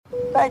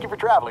Thank you for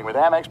traveling with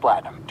Amex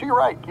Platinum. To your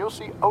right, you'll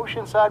see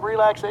oceanside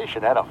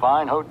relaxation at a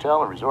fine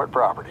hotel and resort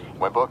property.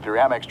 When booked through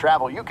Amex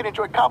Travel, you can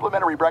enjoy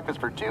complimentary breakfast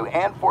for 2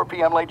 and 4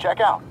 p.m. late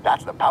checkout.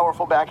 That's the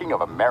powerful backing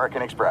of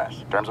American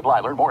Express. Terms apply.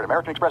 Learn more at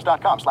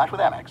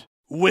americanexpress.com/withAmex.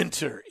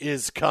 Winter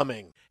is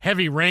coming.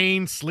 Heavy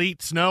rain,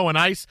 sleet, snow, and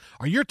ice.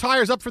 Are your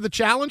tires up for the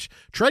challenge?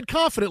 Tread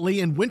confidently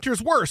in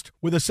winter's worst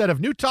with a set of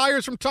new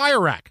tires from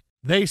Tire Rack.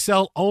 They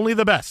sell only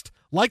the best,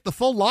 like the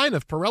full line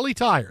of Pirelli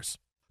tires.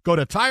 Go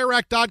to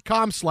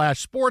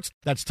TireRack.com/sports.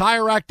 That's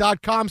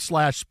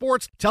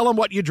TireRack.com/sports. Tell them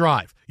what you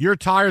drive. Your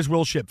tires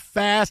will ship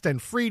fast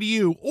and free to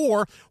you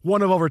or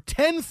one of over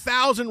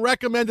 10,000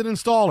 recommended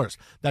installers.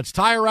 That's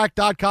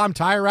TireRack.com,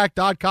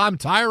 TireRack.com,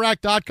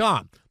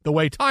 TireRack.com. The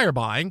way tire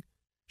buying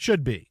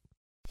should be.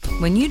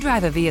 When you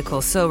drive a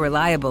vehicle so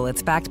reliable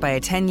it's backed by a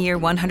 10-year,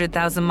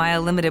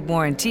 100,000-mile limited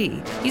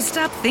warranty, you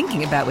stop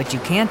thinking about what you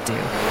can't do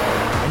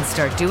and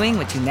start doing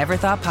what you never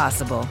thought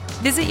possible.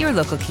 Visit your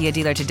local Kia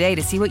dealer today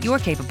to see what you're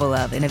capable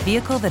of in a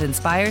vehicle that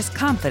inspires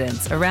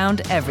confidence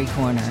around every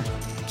corner.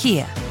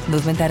 Kia,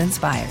 movement that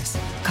inspires.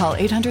 Call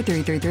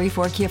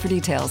 800-333-4KIA for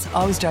details.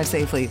 Always drive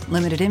safely.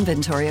 Limited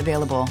inventory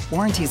available.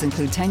 Warranties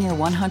include 10-year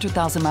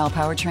 100,000-mile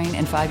powertrain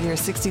and 5-year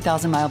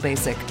 60,000-mile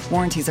basic.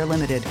 Warranties are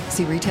limited.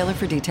 See retailer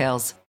for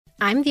details.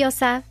 I'm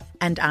Diosa.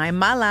 And I'm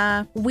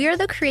Mala. We're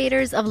the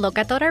creators of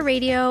Locatora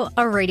Radio,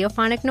 a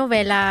radiophonic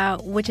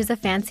novela, which is a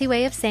fancy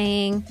way of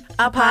saying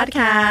a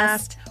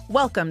podcast.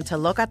 Welcome to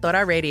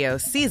Locatora Radio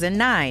Season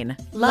 9.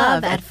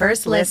 Love at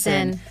First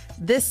Listen.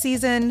 This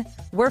season,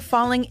 we're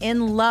falling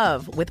in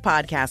love with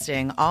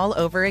podcasting all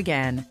over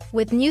again.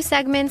 With new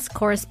segments,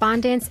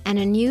 correspondence, and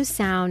a new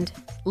sound.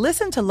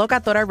 Listen to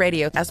Locatora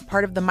Radio as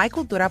part of the My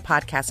Cultura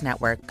Podcast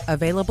Network.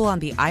 Available on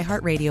the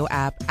iHeartRadio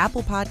app,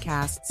 Apple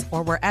Podcasts,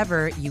 or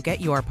wherever you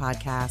get your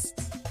podcasts.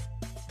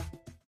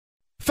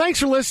 Thanks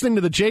for listening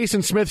to the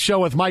Jason Smith Show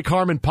with Mike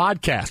Harmon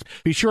podcast.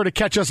 Be sure to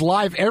catch us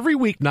live every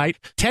weeknight,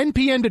 10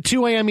 p.m. to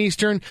 2 a.m.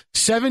 Eastern,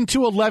 7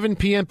 to 11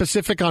 p.m.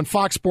 Pacific on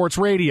Fox Sports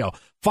Radio.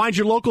 Find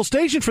your local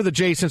station for the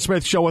Jason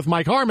Smith Show with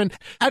Mike Harmon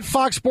at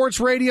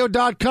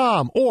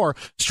foxsportsradio.com or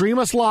stream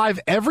us live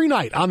every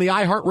night on the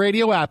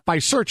iHeartRadio app by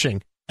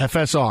searching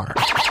FSR.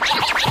 Now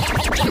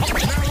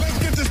let's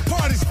get this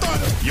party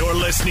started. You're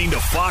listening to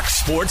Fox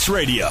Sports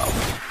Radio.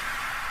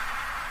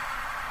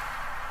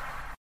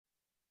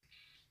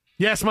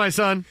 Yes, my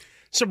son.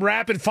 Some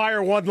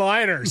rapid-fire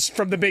one-liners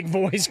from the big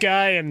voice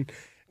guy and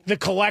the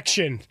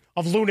collection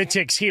of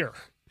lunatics here.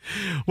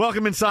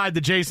 Welcome inside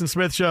the Jason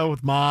Smith Show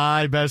with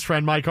my best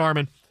friend, Mike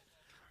Harmon.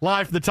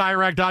 Live from the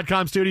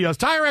TireRack.com studios.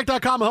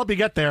 TireRack.com will help you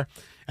get there.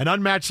 An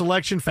unmatched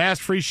selection,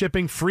 fast, free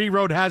shipping, free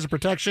road hazard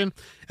protection,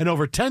 and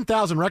over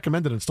 10,000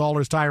 recommended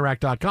installers.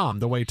 TireRack.com,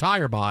 the way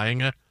tire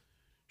buying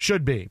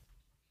should be.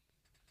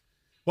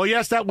 Well,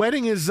 yes, that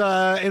wedding is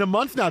in a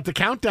month now. The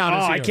countdown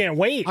is here. I can't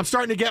wait. I'm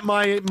starting to get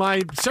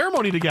my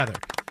ceremony together,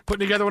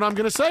 putting together what I'm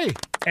going to say.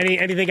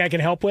 Anything I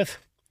can help with?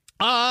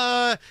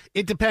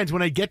 It depends.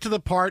 When I get to the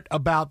part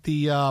about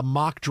the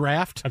mock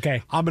draft,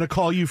 okay, I'm going to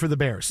call you for the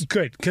Bears.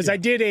 Good, because I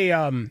did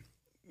a,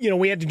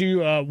 we had to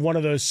do one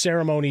of those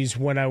ceremonies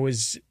when I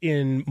was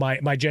in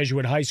my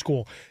Jesuit high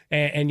school,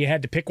 and you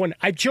had to pick one.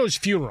 I chose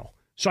funeral,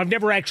 so I've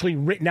never actually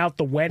written out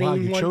the wedding. Wow,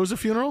 you chose a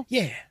funeral?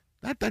 Yeah.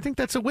 I think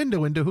that's a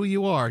window into who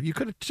you are. You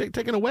could have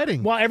taken a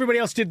wedding. Well, everybody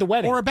else did the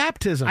wedding. Or a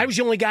baptism. I was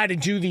the only guy to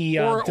do the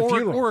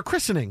funeral. Or a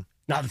christening.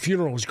 No, the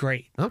funeral was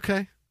great.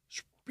 Okay.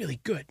 It's really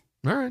good.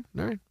 All right.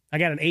 I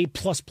got an A++++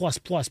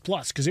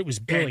 because it was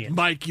brilliant. And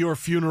Mike, your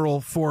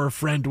funeral for a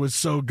friend was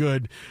so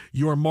good,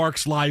 your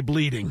marks lie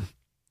bleeding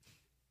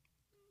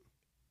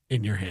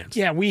in your hands.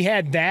 Yeah, we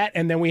had that,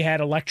 and then we had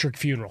electric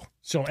funeral.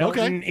 So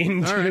Elton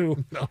into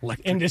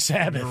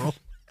Sabbath. Funeral.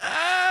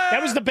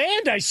 That was the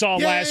band I saw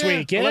last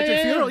week. Yeah, electric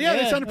funeral. Yeah,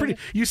 they sounded pretty.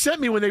 You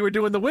sent me when they were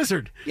doing the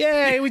Wizard.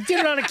 Yeah, we did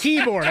it on a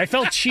keyboard. I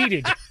felt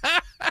cheated.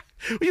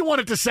 You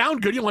want it to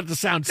sound good. You want it to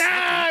sound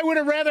I would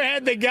have rather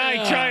had the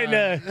guy trying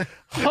to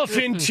huff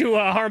into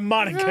a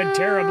harmonica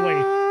terribly.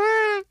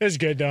 It was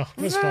good, though.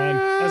 It was fun.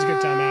 That was a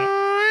good time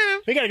out.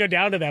 We got to go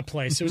down to that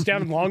place. It was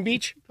down in Long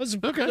Beach. That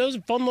was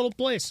a fun little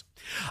place.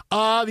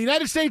 The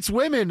United States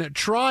women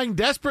trying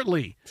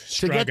desperately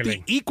to get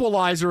the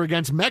equalizer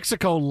against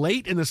Mexico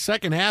late in the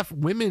second half.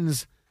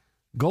 Women's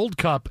Gold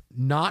Cup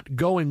not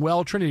going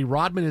well. Trinity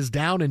Rodman is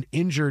down and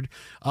injured.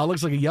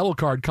 Looks like a yellow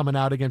card coming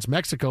out against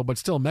Mexico, but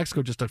still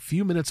Mexico just a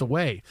few minutes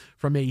away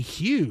from a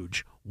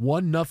huge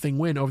 1-0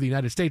 win over the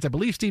United States. I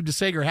believe Steve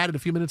DeSager had it a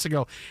few minutes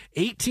ago.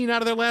 18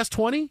 out of their last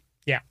 20?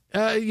 Yeah.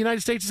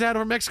 United States has had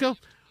over Mexico.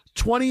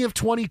 20 of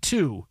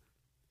 22,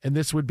 and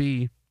this would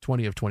be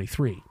 20 of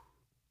 23.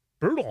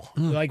 Brutal.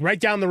 Like right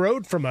down the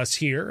road from us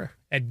here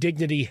at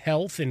Dignity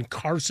Health in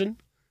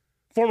Carson,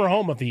 former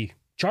home of the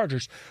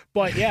Chargers.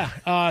 But,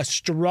 yeah,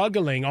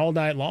 struggling all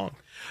night long.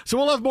 So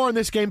we'll have more on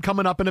this game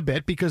coming up in a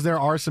bit because there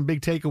are some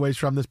big takeaways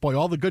from this. Boy,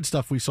 all the good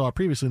stuff we saw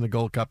previously in the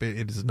Gold Cup,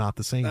 it is not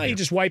the same. You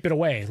just wipe it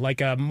away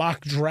like a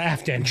mock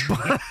draft entry.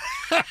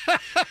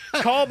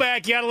 Call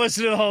back. You got to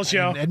listen to the whole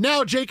show. And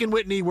now, Jake and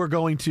Whitney, we're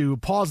going to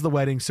pause the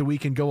wedding so we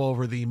can go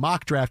over the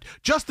mock draft.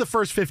 Just the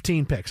first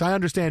 15 picks. I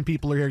understand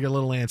people are here get a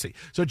little antsy.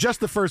 So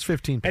just the first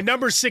 15 picks. And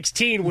number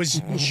 16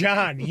 was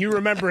John. You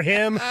remember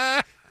him?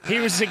 He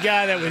was the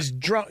guy that was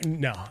drunk.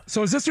 No.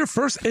 So is this your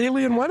first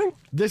alien wedding?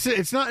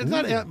 It's not.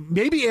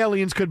 Maybe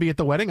aliens could be at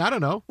the wedding. I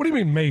don't know. What do you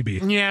mean maybe?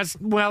 Yes,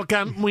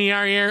 welcome. We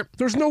are here.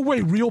 There's no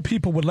way real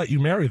people would let you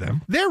marry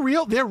them. They're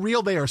real. They're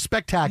real. They are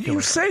spectacular. You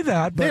say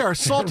that, but they are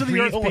salt of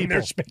the earth people.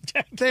 They're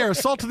spectacular. They are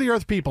salt of the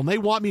earth people. And they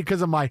want me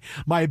because of my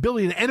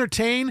ability to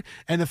entertain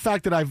and the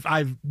fact that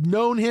I've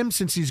known him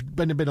since he's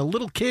been a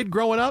little kid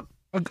growing up.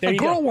 A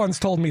girl once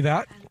told me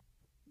that.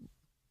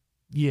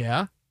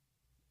 Yeah.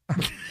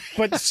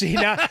 But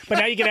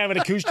now you can have an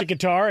acoustic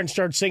guitar and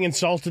start singing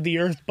 "Salt of the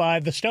Earth" by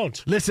the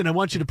Stones. Listen, I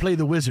want you to play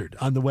the wizard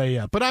on the way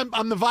up, but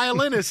I'm the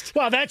violinist.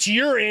 Well, that's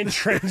your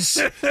entrance.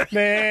 Can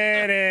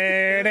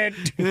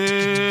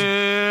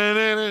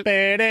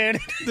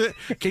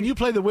you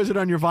play the wizard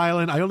on your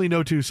violin? I only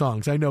know 2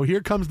 songs. I know "Here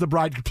Comes the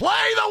Bride."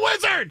 Play the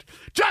wizard.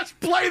 Just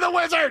play the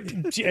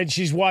wizard. And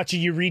she's watching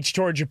you reach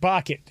towards your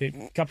pocket.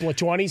 A couple of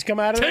 20s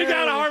come out of there. Take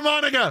out a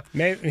harmonica.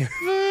 Maybe.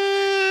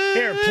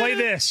 Here, play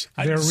this.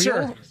 They're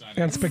real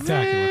and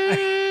spectacular.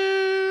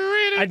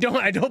 I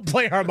don't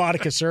play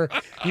harmonica, sir.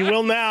 You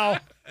will now.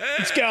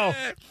 Let's go.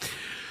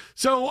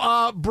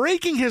 So,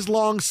 breaking his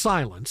long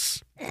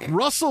silence,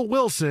 Russell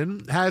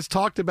Wilson has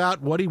talked about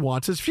what he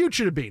wants his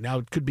future to be. Now,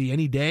 it could be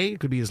any day. It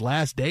could be his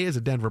last day as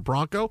a Denver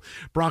Bronco.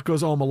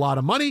 Broncos owe him a lot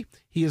of money.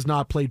 He has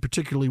not played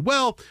particularly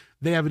well.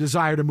 They have a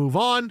desire to move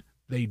on.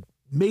 They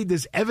made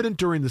this evident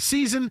during the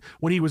season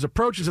when he was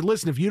approached and said,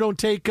 listen, if you don't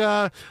take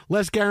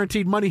less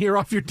guaranteed money here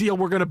off your deal,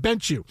 we're going to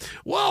bench you.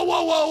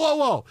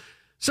 Whoa.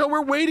 So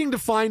we're waiting to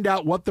find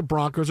out what the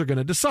Broncos are going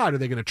to decide. Are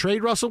they going to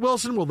trade Russell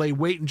Wilson? Will they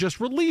wait and just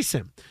release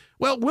him?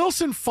 Well,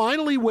 Wilson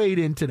finally weighed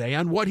in today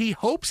on what he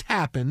hopes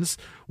happens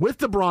with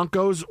the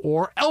Broncos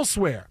or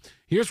elsewhere.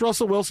 Here's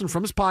Russell Wilson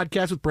from his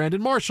podcast with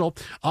Brandon Marshall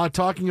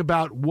talking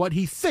about what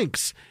he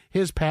thinks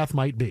his path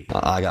might be.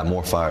 I got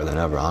more fire than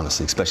ever,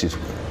 honestly, especially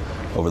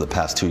over the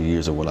past 2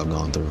 years of what I've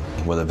gone through.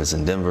 Whether it's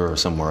in Denver or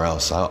somewhere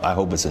else, I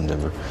hope it's in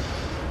Denver.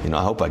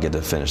 I hope I get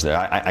to finish there.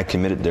 I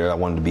committed there. I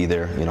wanted to be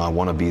there. I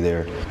want to be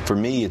there. For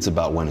me, it's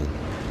about winning.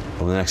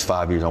 Over the next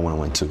 5 years, I want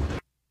to win too.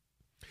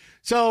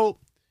 So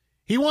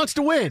he wants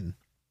to win,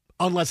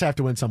 unless I have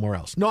to win somewhere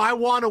else. No, I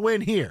want to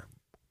win here,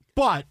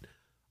 but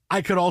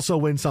I could also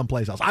win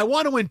someplace else. I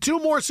want to win 2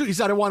 more. He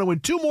said I want to win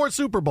 2 more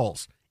Super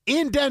Bowls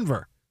in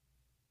Denver.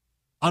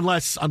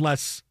 Unless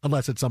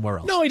it's somewhere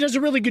else. No, he does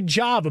a really good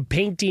job of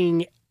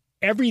painting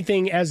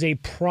everything as a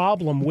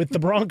problem with the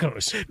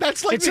Broncos.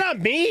 It's not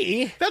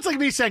me. That's like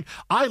me saying,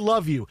 I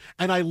love you,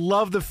 and I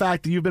love the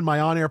fact that you've been my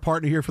on-air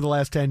partner here for the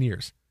last 10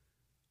 years.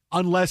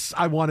 Unless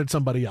I wanted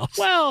somebody else.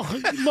 Well,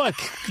 look,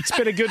 it's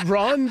been a good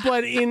run,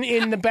 but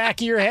in the back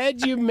of your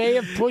head, you may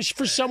have pushed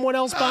for someone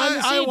else behind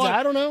the scenes.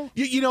 I don't know.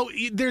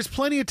 There's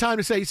plenty of time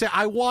to say,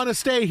 I want to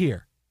stay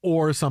here.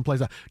 Or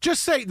someplace else.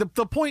 Just say the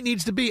point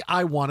needs to be,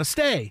 I want to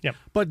stay. Yep.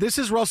 But this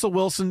is Russell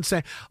Wilson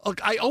saying, look,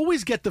 I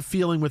always get the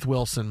feeling with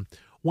Wilson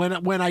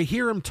when I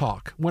hear him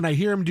talk, when I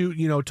hear him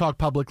talk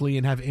publicly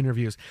and have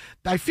interviews,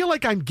 I feel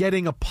like I'm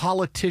getting a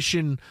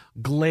politician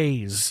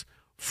glaze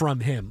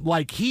from him.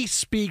 Like he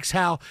speaks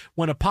how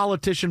when a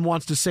politician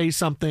wants to say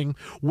something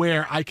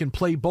where I can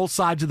play both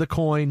sides of the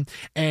coin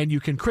and you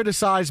can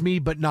criticize me,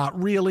 but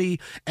not really.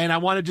 And I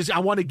want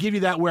to give you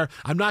that where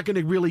I'm not going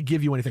to really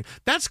give you anything.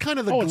 That's kind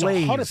of the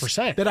glaze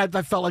 100%. that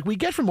I felt like we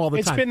get from all the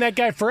time. It's been that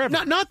guy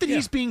forever. Not that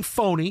he's being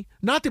phony,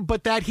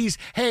 but that he's,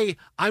 hey,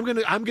 I'm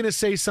gonna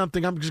say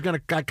something. I'm just gonna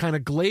kind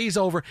of glaze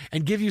over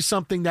and give you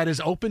something that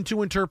is open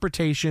to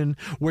interpretation,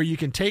 where you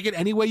can take it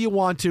any way you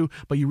want to,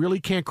 but you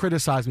really can't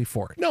criticize me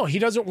for it. No, he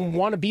doesn't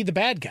want to be the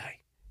bad guy.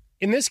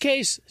 In this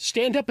case,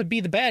 stand up and be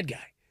the bad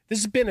guy. This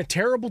has been a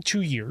terrible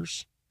 2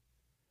 years.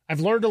 I've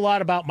learned a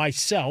lot about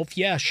myself.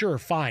 Yeah, sure,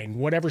 fine.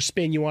 Whatever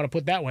spin you want to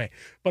put that way.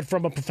 But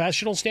from a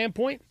professional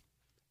standpoint,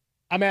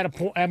 I'm at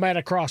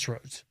a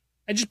crossroads.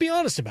 And just be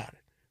honest about it.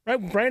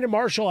 Right? Brandon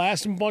Marshall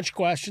asked him a bunch of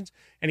questions,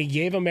 and he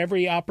gave him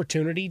every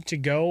opportunity to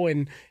go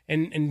and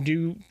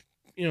do,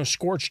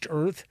 scorched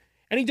earth.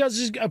 And he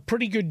does a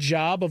pretty good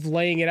job of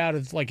laying it out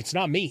as like, it's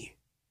not me.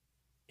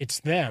 It's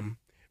them.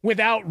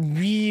 Without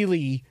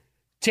really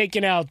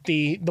taking out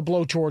the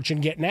blowtorch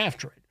and getting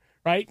after it,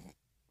 right?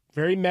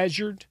 Very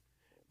measured,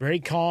 very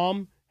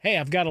calm. Hey,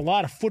 I've got a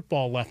lot of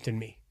football left in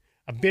me.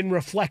 I've been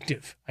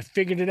reflective. I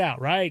figured it out,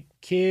 right?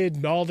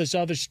 Kid, all this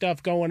other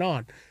stuff going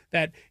on.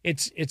 That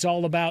it's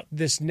all about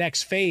this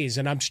next phase,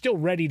 and I'm still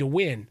ready to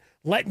win.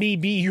 Let me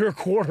be your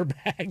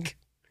quarterback,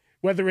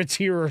 whether it's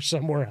here or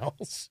somewhere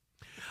else.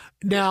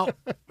 Now,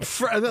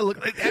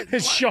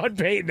 Sean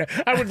Payton,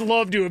 I would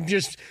love to have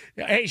just,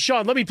 hey,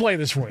 Sean, let me play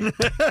this for you.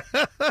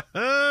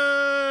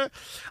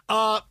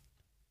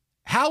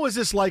 How is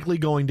this likely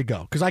going to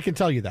go? Because I can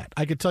tell you that.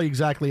 I can tell you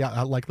exactly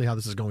how likely how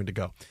this is going to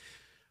go.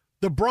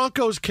 The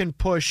Broncos can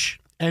push,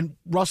 and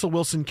Russell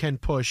Wilson can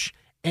push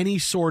any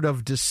sort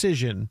of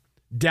decision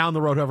down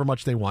the road however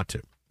much they want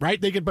to. Right?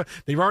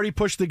 They've already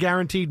pushed the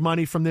guaranteed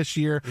money from this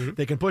year. Mm-hmm.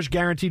 They can push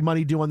guaranteed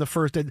money due on the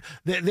first.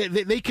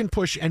 They can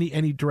push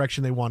any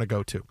direction they want to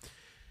go to.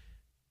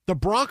 The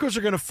Broncos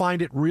are going to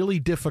find it really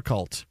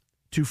difficult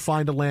to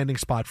find a landing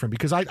spot for him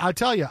because I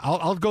tell you,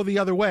 I'll go the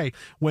other way.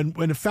 When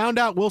it found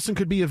out Wilson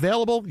could be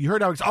available, you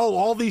heard how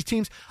all these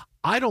teams.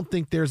 I don't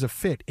think there's a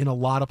fit in a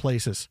lot of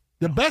places.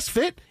 The best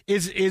fit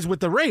is with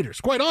the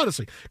Raiders, quite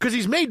honestly, because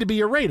he's made to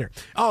be a Raider.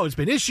 Oh, it's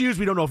been issues.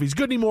 We don't know if he's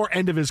good anymore.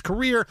 End of his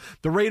career.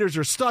 The Raiders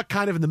are stuck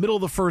kind of in the middle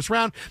of the first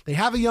round. They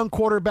have a young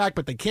quarterback,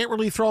 but they can't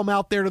really throw him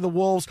out there to the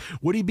Wolves.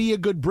 Would he be a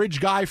good bridge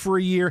guy for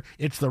a year?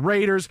 It's the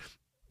Raiders.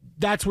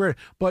 That's where.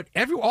 But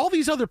all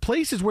these other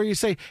places where you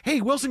say, hey,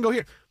 Wilson, go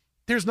here.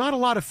 There's not a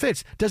lot of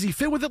fits. Does he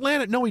fit with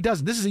Atlanta? No, he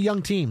doesn't. This is a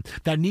young team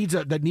that needs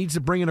to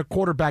bring in a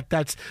quarterback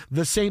that's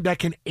the same, that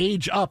can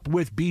age up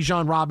with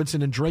Bijan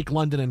Robinson and Drake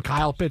London and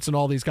Kyle Pitts and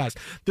all these guys.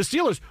 The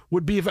Steelers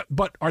would be,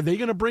 but are they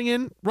going to bring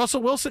in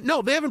Russell Wilson?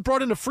 No, they haven't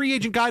brought in a free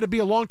agent guy to be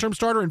a long-term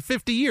starter in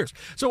 50 years.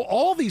 So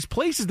all these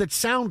places that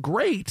sound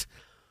great,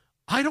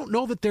 I don't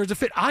know that there's a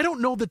fit. I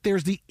don't know that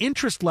there's the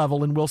interest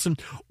level in Wilson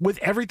with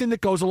everything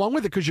that goes along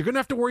with it, because you're going to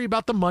have to worry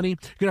about the money. You're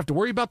going to have to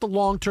worry about the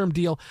long-term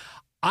deal.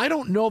 I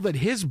don't know that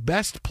his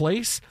best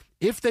place,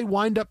 if they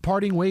wind up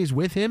parting ways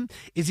with him,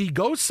 is he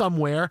goes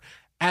somewhere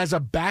as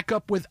a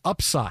backup with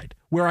upside,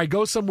 where I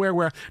go somewhere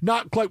where,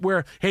 not quite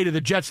where, hey, to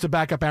the Jets to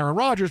back up Aaron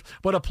Rodgers,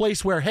 but a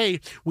place where, hey,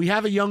 we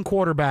have a young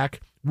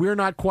quarterback. We're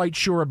not quite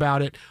sure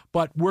about it,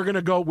 but we're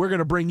going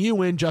to bring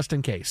you in just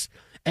in case.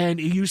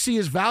 And you see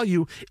his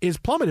value is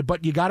plummeted,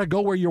 but you got to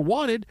go where you're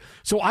wanted.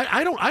 So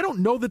I don't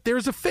know that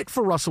there's a fit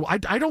for Russell. I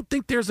don't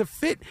think there's a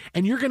fit,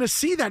 and you're going to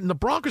see that, and the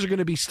Broncos are going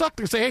to be stuck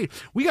to say, hey,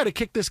 we got to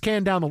kick this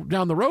can down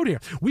the road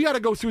here. We got to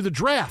go through the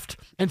draft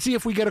and see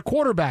if we get a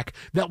quarterback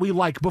that we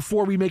like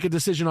before we make a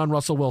decision on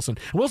Russell Wilson.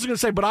 And Wilson's going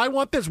to say, but I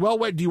want this. Well,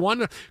 wait, do you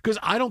want to? Because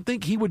I don't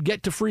think he would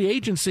get to free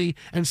agency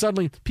and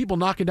suddenly people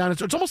knocking down.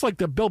 It's almost like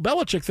the Bill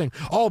Belichick thing.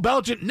 Oh,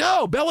 Belichick.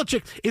 No,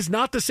 Belichick is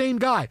not the same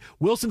guy.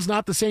 Wilson's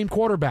not the same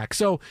quarterback.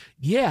 So,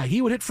 yeah,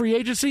 he would hit free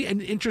agency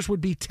and interest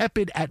would be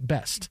tepid at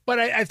best. But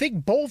I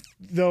think both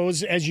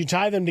those, as you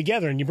tie them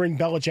together and you bring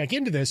Belichick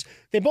into this,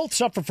 they both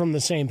suffer from the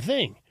same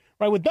thing.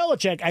 Right? With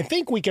Belichick, I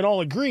think we can all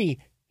agree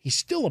he's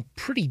still a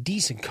pretty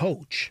decent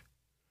coach.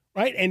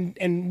 Right?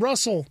 And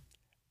Russell,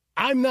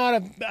 I'm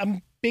not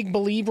a big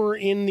believer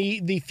in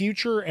the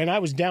future, and I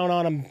was down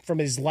on him from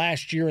his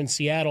last year in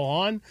Seattle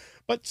on,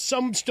 but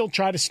some still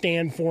try to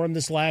stand for him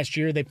this last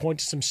year. They point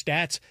to some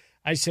stats.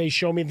 I say,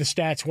 show me the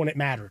stats when it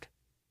mattered.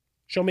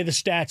 Show me the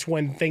stats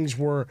when things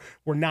were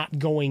not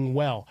going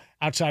well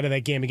outside of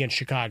that game against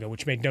Chicago,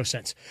 which made no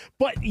sense.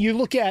 But you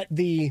look at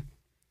the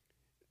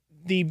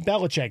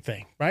Belichick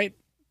thing, right?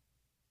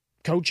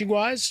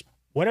 Coaching-wise,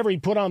 whatever he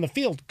put on the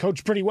field,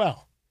 coached pretty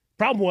well.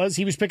 Problem was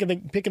he was picking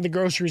the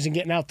groceries and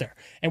getting out there.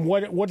 And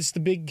what is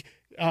the big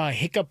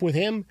hiccup with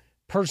him?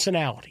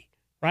 Personality.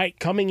 Right?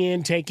 Coming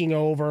in, taking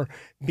over,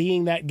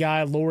 being that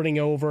guy, lording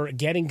over,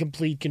 getting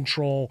complete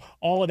control,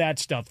 all of that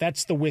stuff.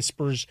 That's the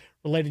whispers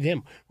related to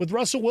him. With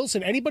Russell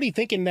Wilson, anybody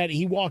thinking that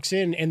he walks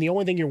in and the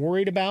only thing you're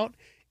worried about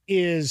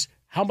is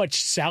how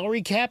much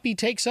salary cap he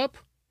takes up,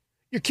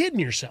 you're kidding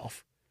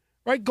yourself.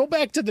 Right? Go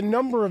back to the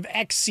number of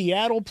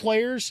ex-Seattle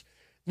players.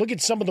 Look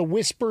at some of the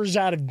whispers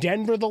out of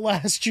Denver the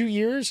last 2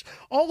 years.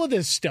 All of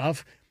this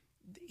stuff,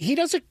 he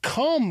doesn't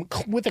come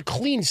with a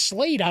clean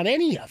slate on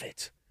any of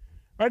it.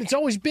 Right? It's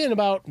always been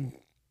about,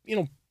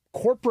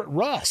 corporate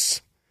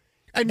Russ.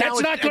 And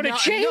that's not going to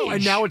change. No,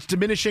 and now it's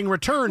diminishing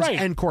returns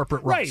and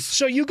corporate Russ. Right.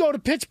 So you go to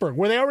Pittsburgh,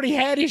 where they already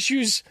had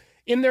issues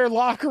in their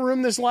locker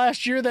room this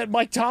last year that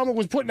Mike Tomlin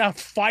was putting out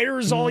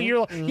fires all year.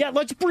 Mm-hmm. Yeah,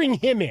 let's bring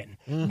him in.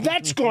 Mm-hmm.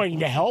 That's going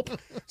to help.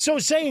 So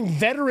saying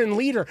veteran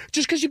leader,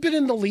 just because you've been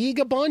in the league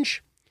a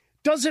bunch,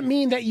 doesn't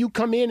mean that you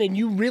come in and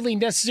you really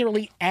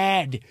necessarily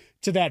add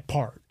to that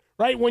part.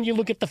 Right? When you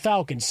look at the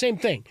Falcons, same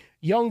thing.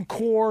 Young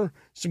core,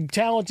 some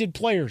talented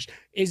players.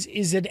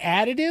 Is it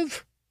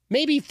additive?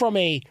 Maybe from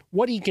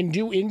what he can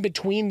do in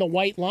between the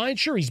white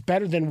lines. Sure, he's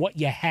better than what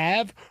you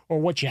have or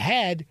what you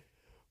had.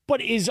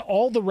 But is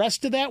all the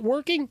rest of that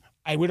working?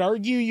 I would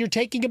argue you're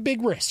taking a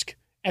big risk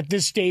at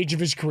this stage of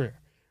his career.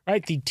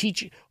 Right? The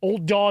teach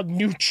old dog,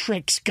 new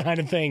tricks kind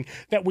of thing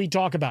that we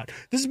talk about.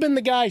 This has been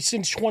the guy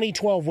since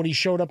 2012 when he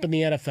showed up in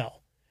the NFL.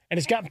 And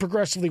it's gotten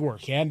progressively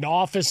worse. He had an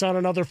office on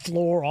another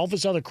floor, all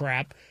this other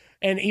crap.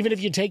 And even if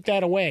you take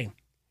that away,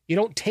 you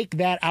don't take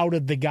that out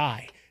of the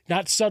guy.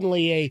 Not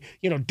suddenly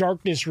a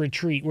darkness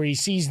retreat where he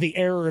sees the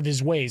error of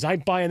his ways. I'm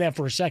buying that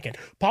for a second.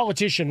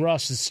 Politician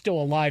Russ is still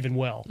alive and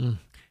well.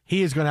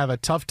 He is going to have a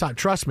tough time.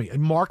 Trust me,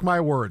 mark my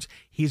words.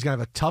 He's going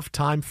to have a tough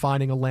time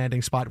finding a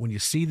landing spot. When you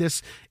see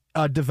this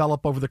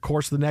develop over the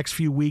course of the next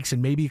few weeks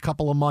and maybe a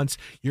couple of months,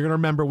 you're going to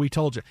remember we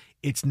told you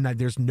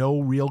there's no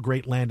real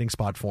great landing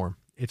spot for him.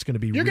 It's going to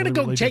be You're going to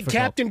go really take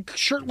difficult.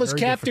 Shirtless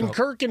Captain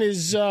Kirk and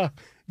his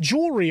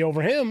jewelry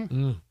over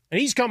him. And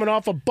he's coming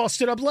off a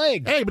busted-up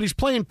leg. Hey, but he's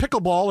playing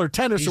pickleball or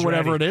tennis or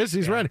whatever ready. it is.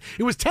 He's ready.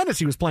 It was tennis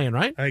he was playing,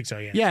 right? I think so,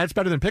 yeah. Yeah, it's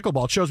better than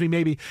pickleball. It shows me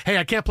maybe, hey,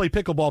 I can't play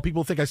pickleball.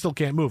 People think I still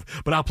can't move.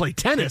 But I'll play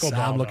tennis.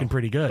 I'm looking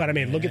pretty good. But, I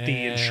mean, look at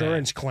the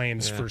insurance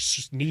claims for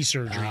knee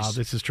surgeries. Oh,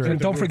 this is true. And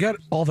don't forget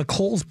all the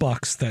Kohl's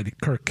bucks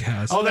that Kirk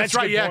has. Oh, that's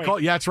right. Yeah,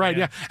 that's right.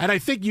 Yeah. And I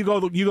think you go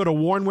to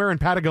Warnwear in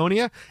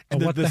Patagonia.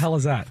 And what the hell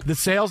is that? The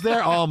sales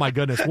there? Oh, my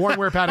goodness.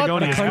 Warnwear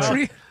Patagonia. The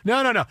country?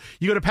 No.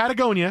 You go to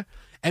Patagonia,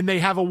 and they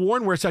have a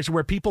Warnwear section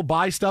where people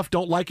buy stuff,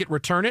 don't like it,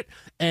 return it,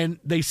 and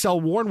they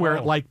sell Warnwear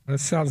at like that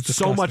sounds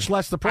so much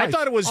less the price. I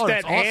thought it was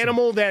that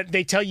animal that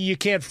they tell you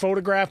can't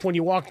photograph when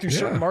you walk through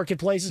certain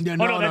marketplaces. No,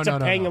 that's a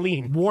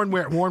pangolin.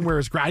 Warnwear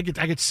is great.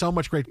 I get so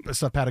much great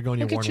stuff,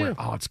 Patagonia Look at Warnwear. you.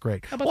 Oh, it's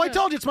great. How about Well, I that?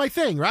 told you it's my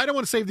thing, right? I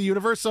want to save the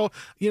universe, so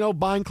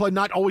buying clothes,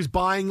 not always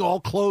buying all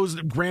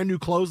clothes, brand new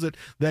clothes that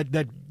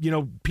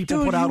people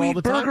Dude, put out you all eat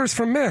the time. burgers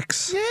from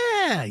Mix.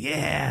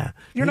 Yeah.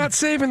 You're not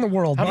saving the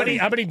world. How buddy.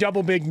 many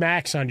double Big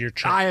Macs on your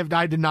trip?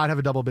 I did not have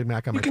a double Big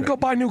Mac on my You can trip. go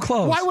buy new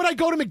clothes. Why would I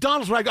go to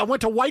McDonald's when I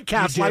went to White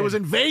Castle? I was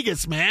in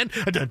Vegas, man.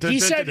 He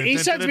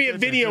sends me a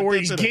video where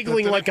he's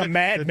giggling like a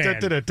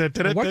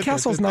madman. White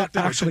Castle's not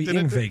actually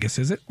in Vegas,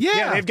 is it?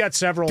 Yeah, they've got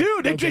several.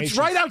 Dude, it's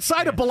right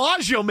outside of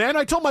Bellagio, man.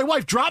 I told my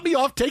wife, drop me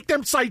off, take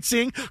them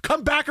sightseeing,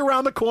 come back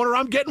around the corner.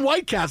 I'm getting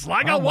White Castle.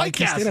 I got White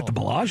Castle. Stayed at the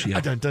Bellagio.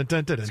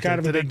 It's kind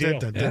of a big deal.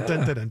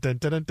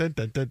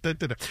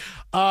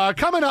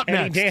 Coming up And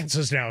he next,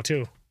 dances now,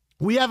 too.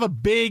 we have a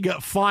big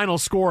final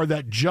score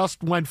that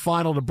just went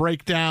final to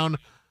break down,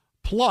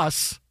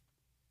 plus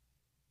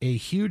a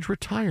huge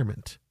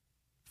retirement.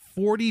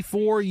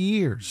 44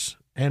 years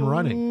and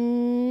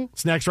running.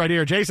 It's next right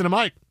here. Jason and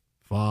Mike,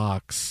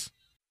 Fox.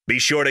 Be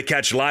sure to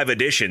catch live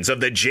editions of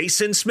The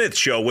Jason Smith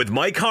Show with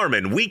Mike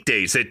Harmon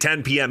weekdays at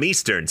 10 p.m.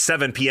 Eastern,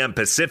 7 p.m.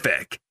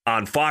 Pacific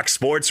on Fox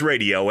Sports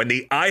Radio and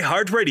the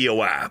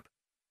iHeartRadio app.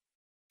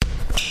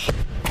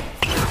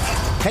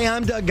 Hey,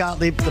 I'm Doug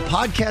Gottlieb. The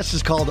podcast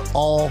is called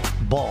All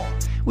Ball.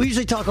 We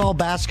usually talk all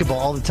basketball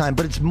all the time,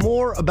 but it's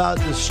more about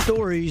the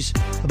stories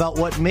about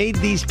what made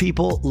these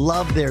people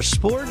love their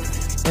sport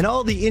and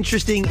all the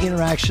interesting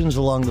interactions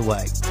along the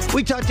way.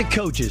 We talk to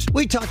coaches.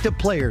 We talk to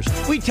players.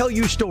 We tell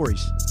you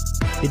stories.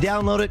 You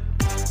download it.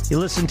 You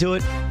listen to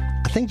it.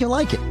 I think you'll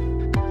like it.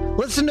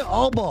 Listen to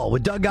All Ball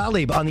with Doug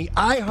Gottlieb on the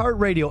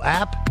iHeartRadio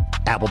app,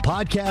 Apple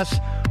Podcasts,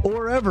 or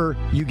wherever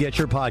you get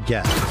your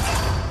podcasts.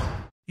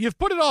 You've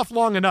put it off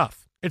long enough.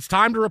 It's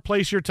time to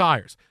replace your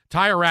tires.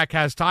 Tire Rack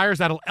has tires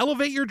that'll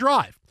elevate your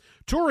drive.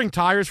 Touring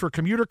tires for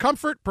commuter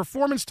comfort,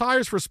 performance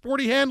tires for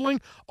sporty handling,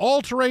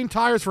 all-terrain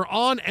tires for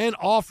on- and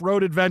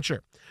off-road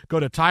adventure. Go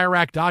to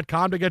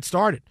TireRack.com to get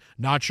started.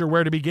 Not sure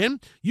where to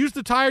begin? Use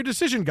the Tire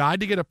Decision Guide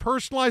to get a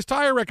personalized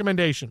tire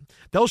recommendation.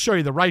 They'll show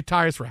you the right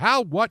tires for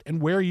how, what,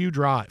 and where you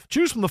drive.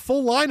 Choose from the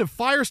full line of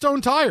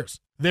Firestone tires.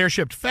 They're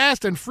shipped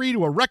fast and free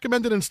to a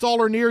recommended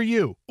installer near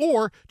you.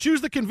 Or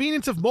choose the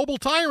convenience of mobile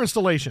tire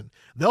installation.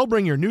 They'll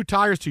bring your new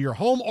tires to your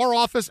home or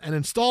office and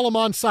install them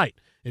on site.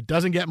 It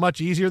doesn't get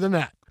much easier than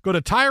that. Go to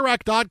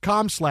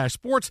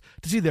TireRack.com/sports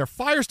to see their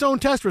Firestone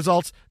test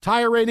results,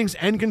 tire ratings,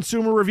 and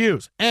consumer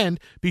reviews. And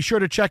be sure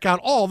to check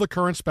out all the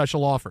current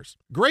special offers.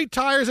 Great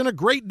tires and a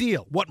great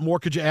deal. What more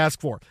could you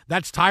ask for?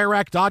 That's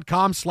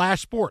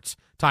TireRack.com/sports.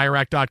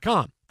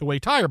 TireRack.com, the way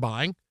tire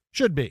buying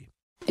should be.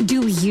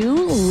 Do you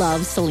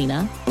love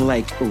Selena?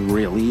 Like,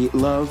 really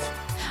love?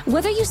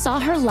 Whether you saw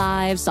her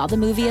live, saw the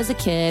movie as a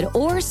kid,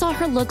 or saw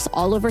her looks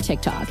all over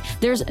TikTok,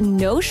 there's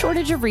no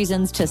shortage of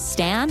reasons to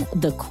stan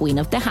the Queen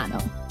of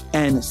Tejano.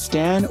 And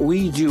Stan,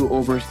 we do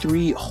over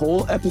 3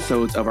 whole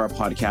episodes of our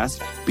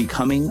podcast,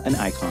 Becoming an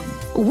Icon.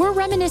 We're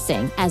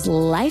reminiscing as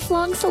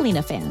lifelong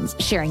Selena fans,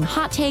 sharing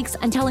hot takes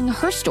and telling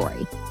her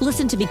story.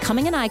 Listen to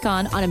Becoming an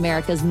Icon on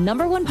America's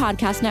 #1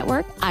 podcast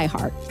network,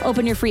 iHeart.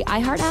 Open your free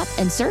iHeart app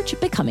and search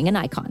Becoming an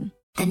Icon.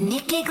 The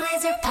Nikki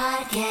Glaser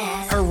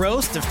Podcast. Her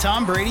roast of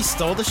Tom Brady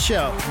stole the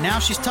show. Now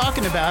she's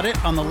talking about it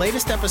on the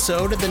latest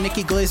episode of the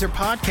Nikki Glaser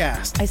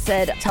Podcast. I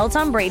said, tell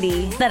Tom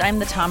Brady that I'm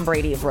the Tom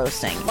Brady of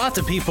roasting. Lots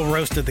of people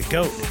roasted the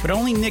GOAT, but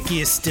only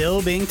Nikki is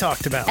still being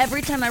talked about.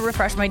 Every time I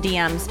refresh my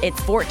DMs,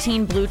 it's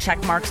 14 blue check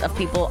marks of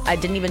people I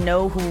didn't even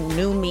know who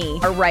knew me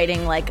are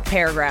writing like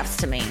paragraphs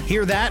to me.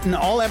 Hear that in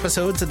all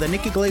episodes of the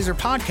Nikki Glaser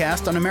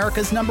Podcast on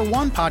America's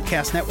 #1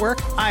 podcast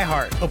network,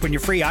 iHeart. Open your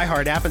free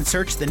iHeart app and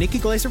search the Nikki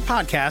Glaser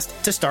Podcast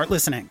to start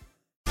listening.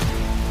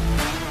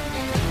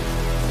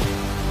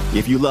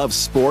 If you love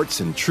sports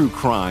and true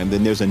crime,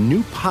 then there's a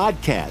new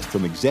podcast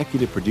from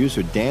executive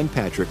producer Dan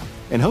Patrick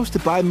and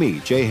hosted by me,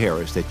 Jay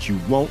Harris, that you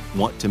won't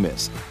want to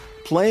miss.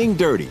 Playing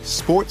Dirty: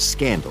 Sports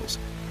Scandals.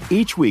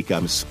 Each week,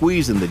 I'm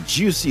squeezing the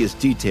juiciest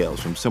details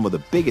from some of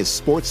the biggest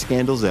sports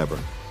scandals ever.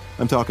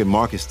 I'm talking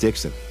Marcus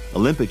Dixon,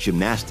 Olympic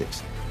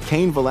gymnastics,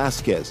 Cain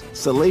Velasquez,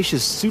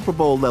 salacious Super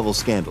Bowl-level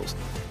scandals.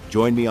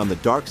 Join me on the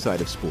dark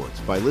side of sports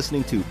by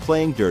listening to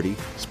Playing Dirty: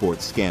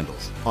 Sports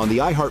Scandals on the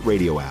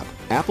iHeartRadio app,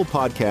 Apple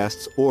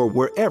Podcasts, or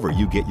wherever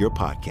you get your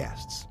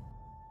podcasts.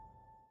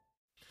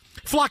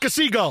 Flock of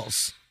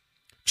seagulls.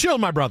 Chill,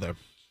 my brother.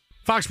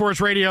 Fox Sports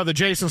Radio, the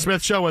Jason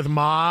Smith Show with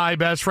my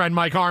best friend,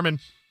 Mike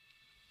Harmon.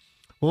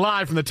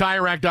 live from the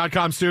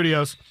TireRack.com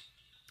studios.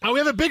 We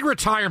have a big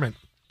retirement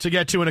to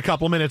get to in a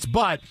couple minutes,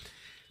 but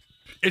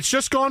it's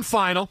just gone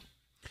final.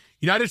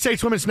 United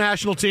States women's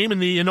national team in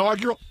the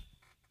inaugural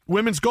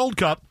Women's Gold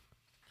Cup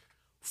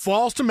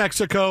falls to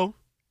Mexico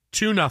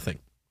 2-0.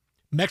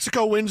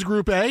 Mexico wins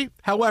Group A.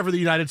 However, the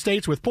United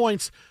States, with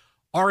points,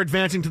 are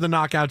advancing to the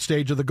knockout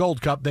stage of the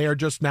Gold Cup. They are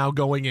just now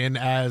going in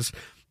as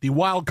the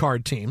wild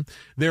card team.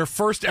 Their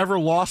first ever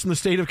loss in the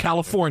state of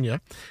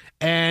California,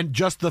 and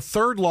just the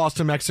third loss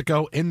to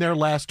Mexico in their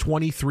last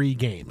 23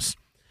 games.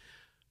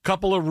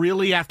 Couple of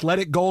really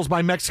athletic goals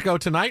by Mexico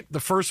tonight.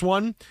 The first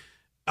one,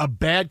 a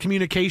bad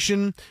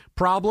communication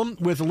problem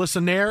with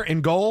Alyssa Nair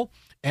in goal,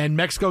 and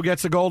Mexico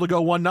gets a goal to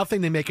go 1-0.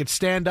 They make it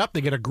stand up.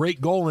 They get a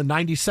great goal in the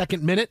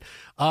 92nd minute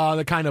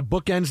that kind of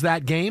bookends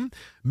that game.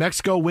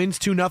 Mexico wins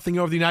 2-0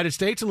 over the United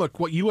States. And look,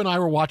 what you and I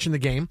were watching the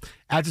game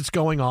as it's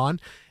going on,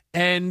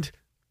 and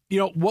you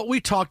know, what we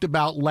talked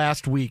about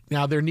last week,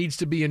 now there needs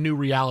to be a new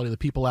reality that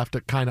people have to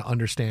kind of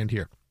understand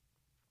here.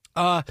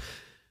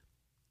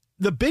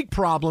 The big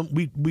problem,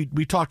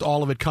 we talked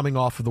all of it coming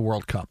off of the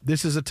World Cup.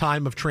 This is a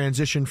time of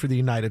transition for the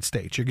United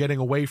States. You're getting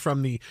away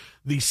from the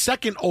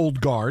second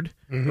old guard,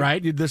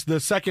 right?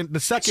 The second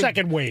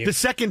wave. The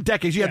second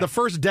decade. You had the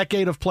first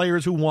decade of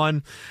players who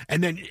won,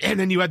 and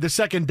then you had the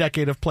second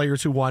decade of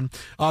players who won.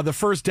 The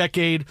first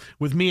decade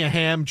with Mia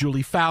Hamm,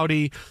 Julie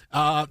Foudy,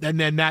 and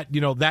then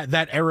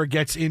that era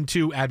gets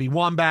into Abby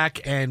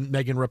Wambach and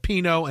Megan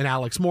Rapinoe and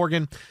Alex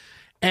Morgan.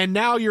 And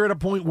now you're at a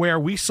point where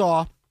we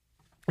saw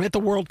at the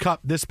World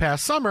Cup this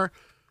past summer,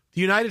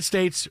 the United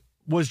States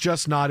was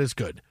just not as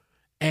good.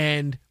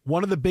 And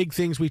one of the big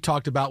things we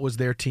talked about was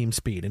their team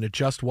speed, and it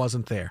just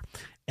wasn't there.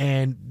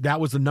 And that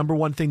was the number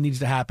one thing needs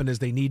to happen, is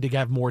they need to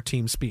have more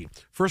team speed.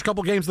 First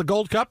couple games of the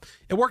Gold Cup,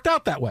 it worked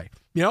out that way.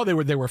 You know,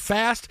 they were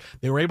fast,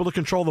 they were able to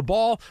control the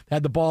ball,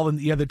 had the ball in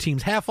the other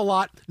team's half a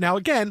lot. Now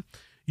again,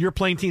 you're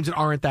playing teams that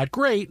aren't that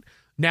great.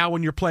 Now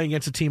when you're playing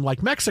against a team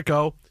like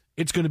Mexico,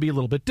 it's going to be a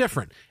little bit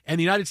different. And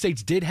the United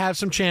States did have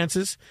some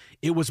chances.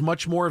 It was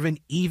much more of an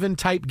even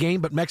type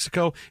game, but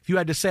Mexico, if you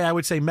had to say, I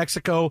would say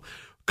Mexico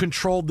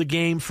controlled the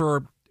game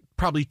for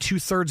probably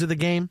 2/3 of the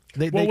game.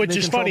 Which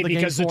is funny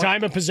because the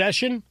time of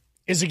possession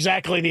is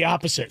exactly the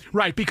opposite.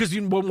 Right, because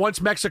once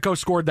Mexico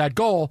scored that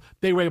goal,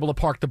 they were able to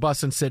park the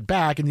bus and sit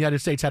back, and the United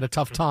States had a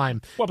tough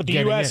time. Well, but the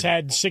U.S.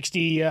 had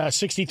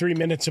 63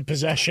 minutes of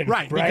possession.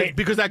 Right?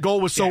 Because that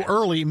goal was so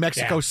early,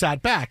 Mexico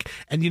sat back.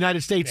 And the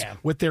United States,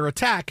 with their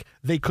attack,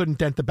 they couldn't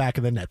dent the back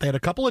of the net. They had a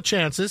couple of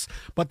chances,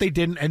 but they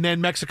didn't. And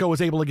then Mexico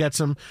was able to get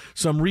some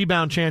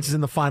rebound chances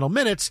in the final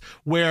minutes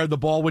where the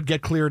ball would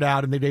get cleared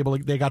out, and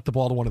they got the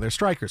ball to one of their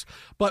strikers.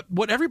 But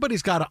what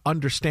everybody's got to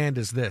understand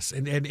is this,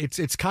 and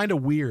it's kind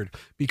of weird,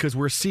 because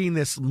we're seeing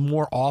this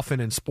more often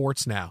in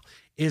sports now,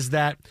 is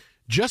that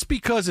just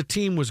because a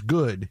team was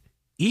good,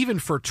 even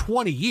for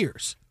 20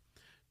 years,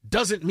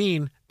 doesn't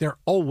mean they're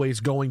always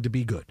going to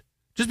be good.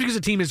 Just because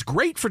a team is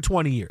great for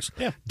 20 years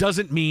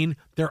doesn't mean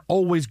they're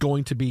always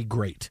going to be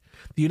great.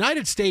 The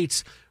United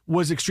States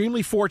was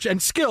extremely fortunate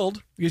and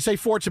skilled. You say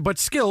fortunate, but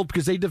skilled,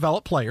 because they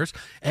developed players.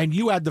 And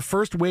you had the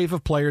first wave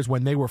of players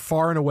when they were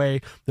far and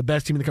away the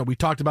best team in the country. We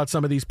talked about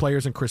some of these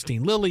players, and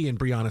Christine Lilly and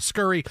Brianna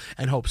Scurry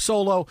and Hope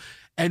Solo.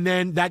 And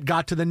then that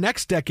got to the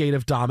next decade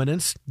of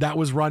dominance that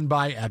was run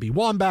by Abby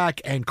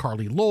Wambach and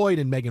Carly Lloyd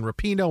and Megan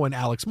Rapinoe and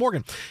Alex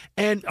Morgan.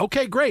 And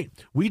okay, great.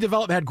 We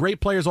had great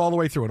players all the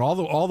way through. And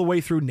all the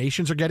way through,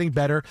 nations are getting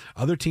better.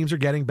 Other teams are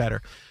getting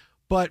better.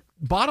 But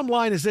bottom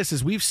line is this,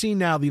 is we've seen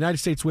now the United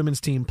States women's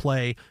team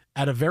play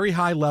at a very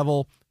high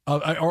level,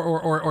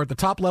 or at the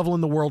top level in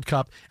the World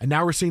Cup, and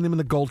now we're seeing them in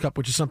the Gold Cup,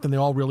 which is something they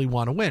all really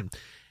want to win.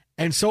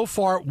 And so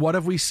far, what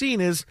have we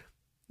seen is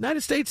the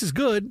United States is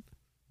good,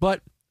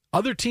 but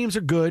other teams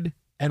are good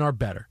and are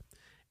better.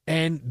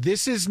 And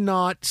this is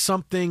not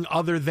something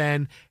other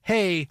than,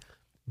 hey,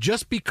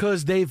 just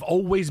because they've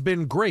always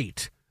been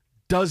great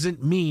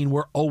doesn't mean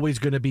we're always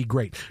going to be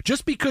great.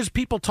 Just because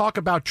people talk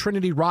about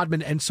Trinity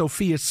Rodman and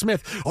Sophia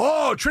Smith,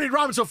 Trinity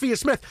Rodman, Sophia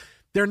Smith,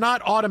 they're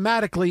not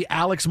automatically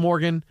Alex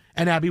Morgan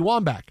and Abby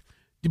Wambach.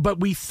 But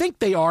we think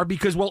they are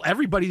because,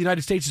 everybody in the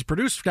United States has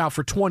produced now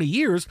for 20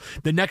 years.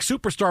 The next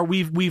superstar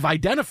we've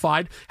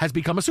identified has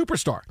become a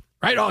superstar.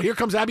 Right? Oh, here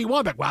comes Abby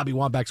Wambach. Wow, Abby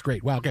Wambach's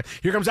great. Wow, okay.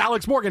 Here comes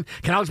Alex Morgan.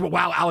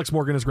 Alex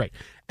Morgan is great.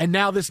 And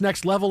now this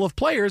next level of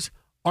players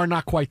are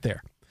not quite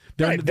there.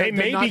 They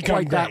may not become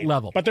quite great, that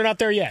level, but they're not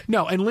there yet.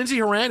 No, and Lindsey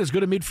Horan, as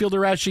good a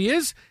midfielder as she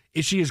is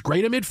she as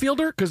great a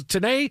midfielder? Because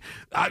today,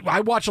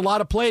 I watch a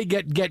lot of play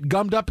get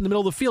gummed up in the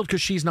middle of the field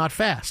because she's not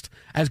fast.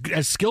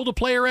 As skilled a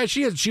player as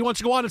she is, she wants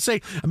to go on and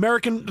say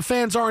American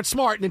fans aren't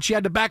smart, and then she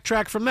had to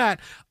backtrack from that.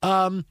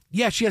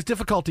 She has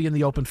difficulty in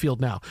the open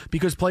field now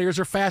because players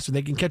are faster.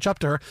 They can catch up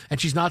to her,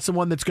 and she's not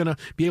someone that's going to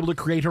be able to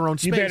create her own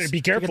space. You better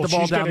be careful. To get the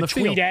ball she's down going the to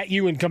tweet field. At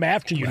you and come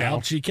after you now.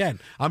 She can.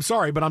 I'm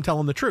sorry, but I'm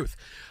telling the truth.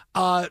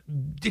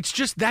 It's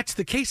just that's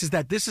the case, is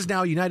that this is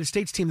now a United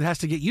States team that has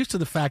to get used to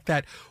the fact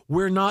that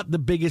we're not the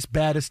biggest,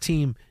 baddest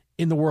team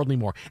in the world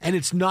anymore. And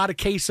it's not a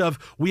case of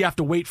we have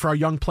to wait for our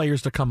young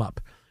players to come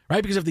up,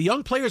 right? Because if the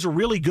young players are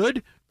really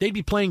good, they'd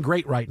be playing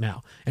great right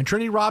now. And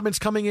Trinity Robbins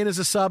coming in as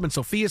a sub, and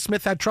Sophia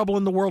Smith had trouble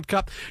in the World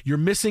Cup. You're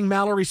missing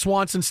Mallory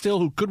Swanson still,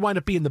 who could wind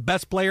up being the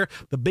best player,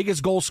 the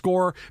biggest goal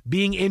scorer,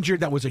 being injured.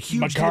 That was a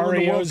huge deal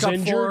in the World Cup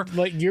injured. for her.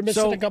 Like, you're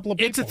missing a couple of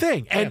people. It's a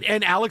thing.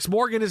 And Alex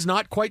Morgan is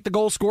not quite the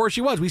goal scorer she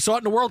was. We saw it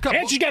in the World Cup.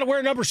 And she's got to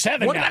wear number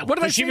 7 now. What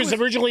did I say she was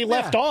originally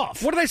left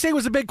off. What did I say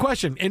was a big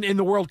question in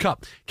the World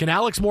Cup? Can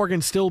Alex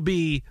Morgan still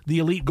be the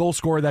elite goal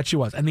scorer that she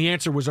was? And the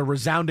answer was a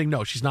resounding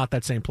no. She's not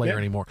that same player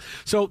anymore.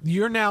 So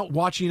you're now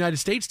watching a United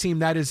States team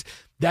that is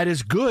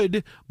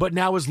good, but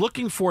now is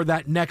looking for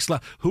that next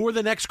level. Who are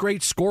the next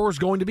great scorers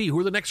going to be? Who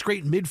are the next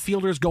great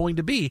midfielders going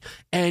to be?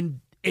 And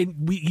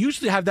we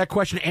used to have that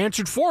question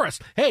answered for us.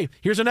 Hey,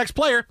 here's the next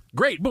player.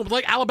 Great. Boom.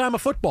 Like Alabama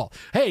football.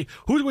 Hey,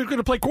 who's going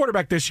to play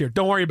quarterback this year?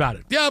 Don't worry about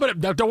it. Yeah,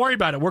 but don't worry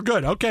about it. We're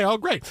good. Okay. Oh,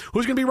 great.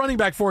 Who's going to be running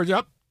back for us?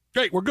 Yep.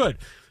 Great. We're good.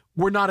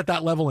 We're not at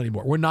that level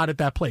anymore. We're not at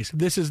that place.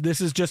 This is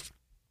just,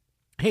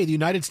 hey, the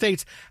United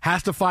States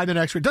has to find the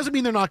next. It doesn't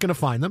mean they're not going to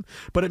find them,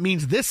 but it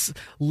means this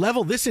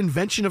level, this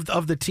invention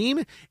of the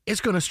team is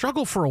going to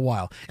struggle for a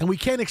while. And we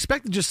can't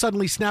expect to just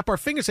suddenly snap our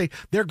fingers and say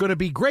they're going to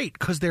be great,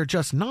 because they're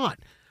just not.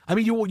 I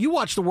mean, you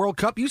watch the World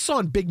Cup. You saw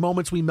in big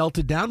moments we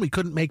melted down. We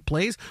couldn't make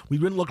plays. We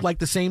didn't look like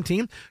the same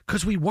team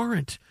because we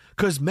weren't.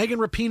 Because Megan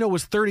Rapinoe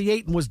was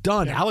 38 and was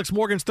done. Yeah. Alex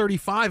Morgan's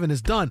 35 and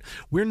is done.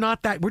 We're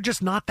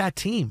just not that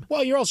team.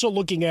 Well, you're also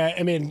looking at,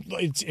 I mean,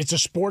 it's a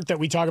sport that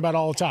we talk about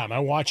all the time. I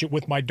watch it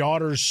with my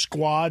daughter's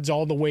squads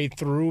all the way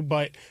through,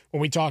 but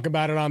when we talk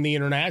about it on the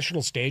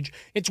international stage,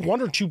 it's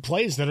one or two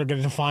plays that are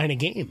going to define a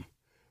game.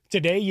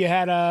 Today you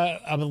had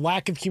a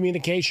lack of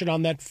communication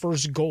on that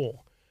first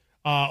goal.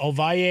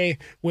 Ovalle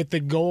with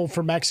the goal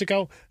for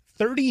Mexico,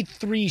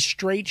 33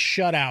 straight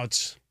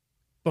shutouts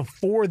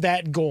before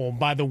that goal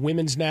by the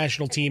women's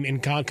national team in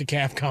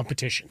CONCACAF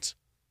competitions.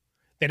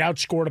 They'd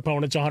outscored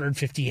opponents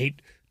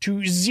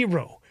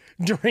 158-0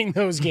 during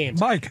those games.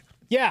 Mike,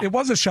 it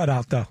was a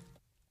shutout, though.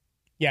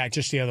 Yeah,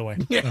 just the other way.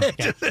 Yeah.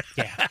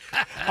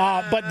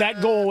 But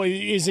that goal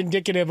is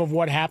indicative of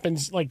what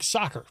happens, like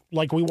soccer,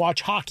 like we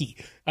watch hockey.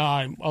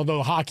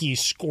 Although hockey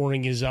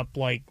scoring is up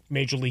like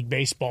Major League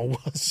Baseball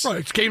was. Right,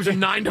 it's games of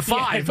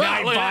 9-5.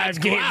 9-5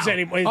 games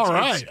anymore. All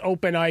right. It's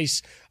open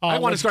ice. I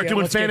want to start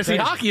doing fantasy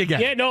hockey again.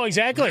 Yeah, no,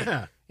 exactly.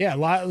 Yeah,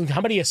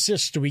 how many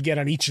assists do we get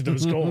on each of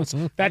those goals?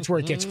 That's where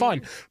it gets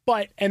fun.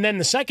 And then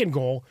the second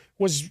goal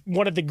was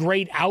one of the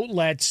great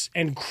outlets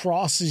and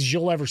crosses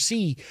you'll ever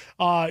see.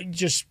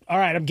 Just, all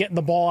right, I'm getting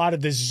the ball out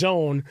of this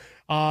zone.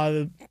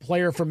 The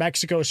player for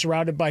Mexico,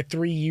 surrounded by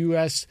 3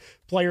 U.S.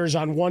 players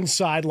on one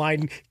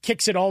sideline,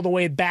 kicks it all the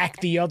way back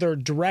the other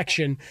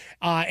direction,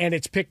 and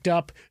it's picked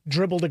up,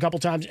 dribbled a couple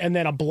times, and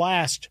then a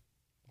blast.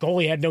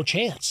 Goalie had no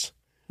chance.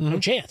 No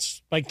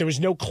chance. Like, there was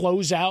no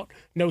closeout,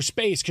 no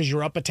space, because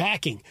you're up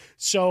attacking.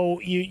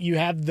 So you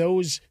have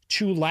those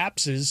two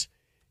lapses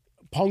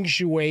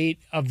punctuate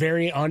a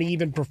very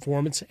uneven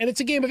performance, and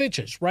it's a game of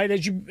inches, right?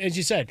 As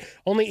you said,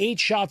 only 8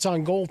 shots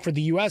on goal for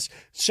the U.S.,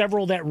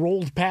 several that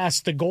rolled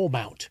past the goal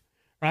mount,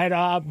 right?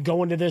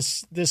 Going to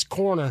this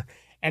corner,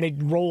 and it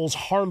rolls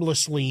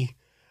harmlessly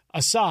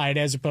aside,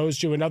 as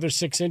opposed to another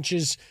 6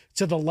 inches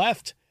to the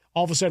left.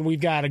 All of a sudden, we've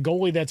got a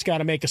goalie that's got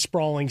to make a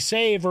sprawling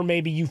save, or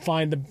maybe you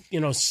find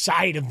the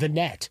side of the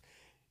net.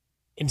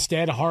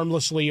 Instead,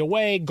 harmlessly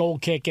away, goal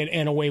kick,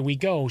 and away we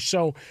go.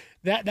 So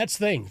that's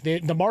the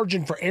thing. The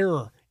margin for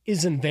error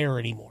isn't there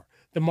anymore.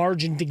 The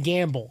margin to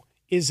gamble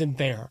isn't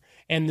there.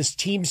 And this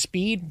team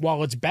speed,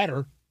 while it's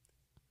better,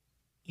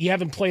 you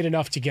haven't played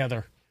enough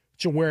together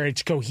to where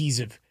it's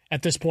cohesive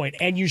at this point.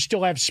 And you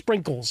still have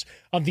sprinkles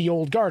of the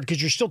old guard,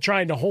 because you're still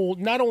trying to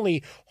not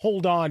only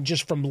hold on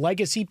just from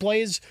legacy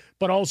plays,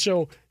 but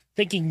also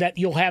thinking that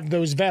you'll have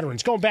those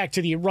veterans. Going back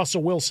to the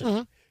Russell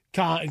Wilson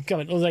comment,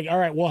 it was like, all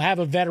right, we'll have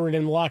a veteran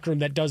in the locker room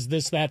that does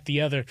this, that,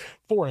 the other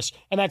for us.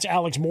 And that's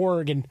Alex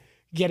Morgan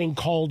getting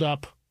called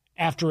up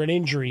after an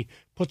injury,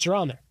 puts her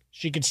on there.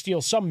 She could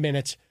steal some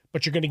minutes,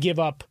 but you're going to give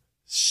up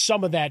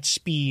some of that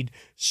speed,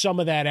 some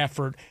of that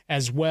effort,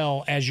 as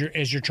well as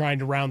you're trying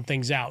to round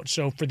things out.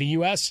 So for the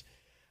U.S.,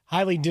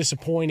 highly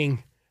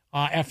disappointing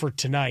effort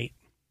tonight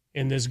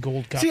in this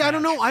Gold Cup. See, match.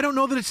 I don't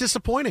know that it's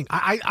disappointing.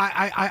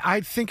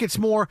 I think it's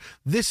more,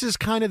 this is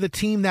kind of the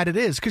team that it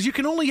is, because you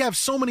can only have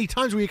so many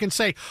times where you can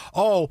say,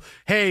 oh,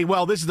 hey,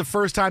 well, this is the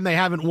first time they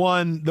haven't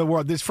won the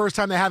world. This first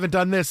time they haven't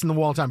done this in the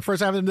world time.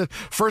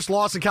 First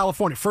loss in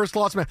California. First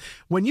loss.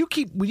 When you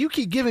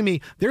keep giving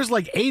me, there's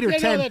like 8 or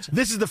 10.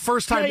 This is the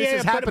first time this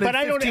has happened. But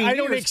in 15 I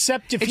don't years.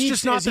 accept defeat it's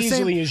just not as the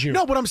easily same. as you.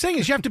 No, what I'm saying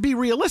is you have to be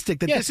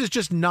realistic that this is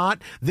just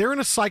not. They're in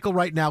a cycle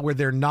right now where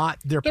they're not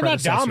their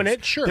predecessors. They're not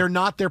dominant. Sure, they're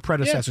not their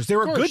predecessors. Yeah.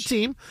 They're a good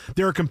team.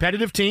 They're a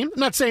competitive team. I'm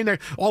not saying they're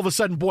all of a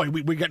sudden, boy,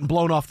 we're getting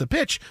blown off the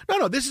pitch.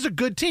 No, this is a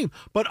good team.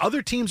 But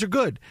other teams are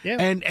good. Yeah.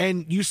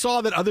 And you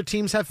saw that other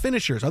teams have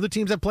finishers. Other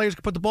teams have players who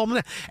can put the ball in the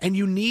net. And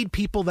you need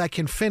people that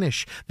can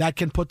finish, that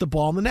can put the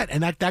ball in the net.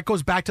 And that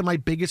goes back to my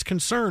biggest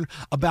concern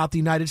about the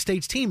United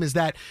States team, is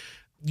that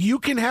you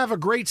can have a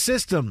great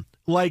system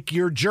like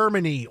your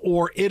Germany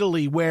or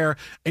Italy, where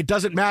it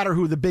doesn't matter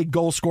who the big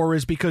goal scorer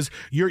is because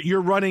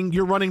you're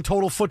running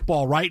total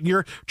football, right? And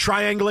you're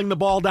triangling the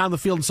ball down the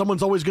field, and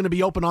someone's always going to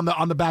be open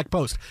on the back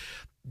post.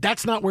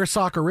 That's not where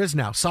soccer is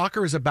now.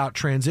 Soccer is about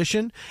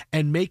transition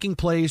and making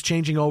plays,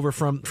 changing over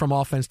from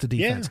offense to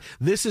defense. Yeah.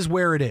 This is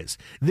where it is.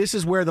 This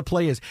is where the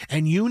play is.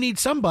 And you need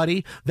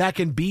somebody that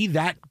can be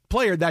that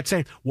player that's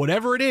saying,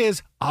 whatever it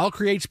is, I'll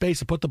create space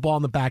and put the ball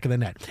in the back of the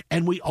net.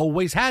 And we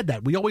always had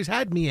that. We always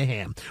had Mia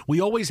Hamm. We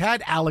always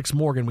had Alex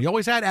Morgan. We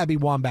always had Abby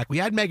Wambach. We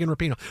had Megan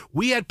Rapinoe.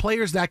 We had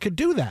players that could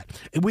do that.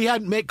 We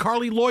had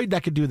Carly Lloyd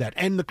that could do that.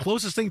 And the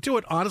closest thing to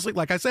it, honestly,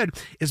 like I said,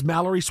 is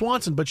Mallory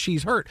Swanson, but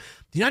she's hurt.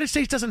 The United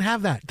States doesn't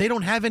have that. They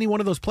don't have any one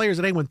of those players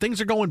that, hey, when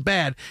things are going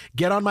bad,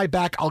 get on my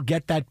back, I'll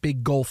get that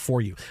big goal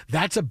for you.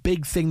 That's a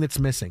big thing that's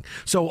missing.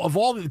 So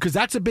because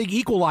that's a big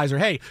equalizer.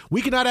 Hey,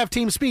 we cannot have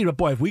team speed, but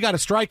boy, if we got a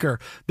striker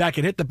that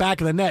can hit the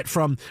back of the net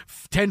from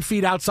 10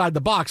 feet outside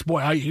the box,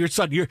 boy, you're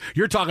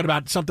talking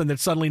about something that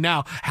suddenly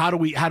now, how do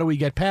we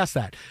get past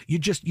that? You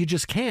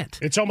just can't.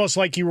 It's almost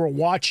like you were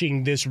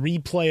watching this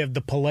replay of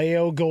the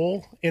Pelayo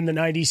goal in the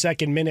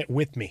 92nd minute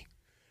with me,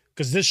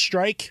 because this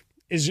strike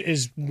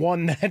is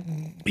one that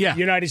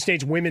United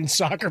States women's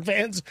soccer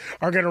fans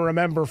are going to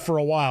remember for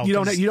a while. We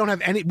don't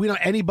have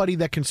anybody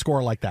that can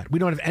score like that. We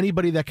don't have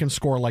anybody that can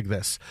score like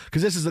this,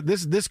 because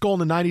this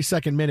goal in the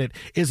 92nd minute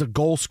is a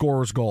goal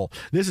scorer's goal.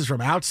 This is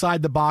from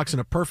outside the box in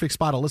a perfect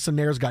spot. Alyssa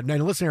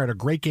Nair had a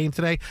great game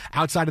today.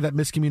 Outside of that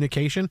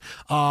miscommunication,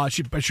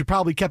 she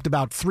probably kept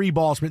about 3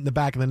 balls in the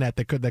back of the net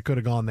that could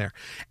have gone there.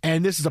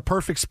 And this is a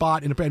perfect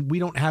spot, and we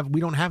don't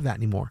have that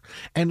anymore.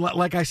 And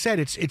like I said,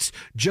 it's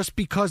just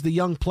because the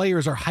young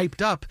players are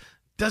hyped up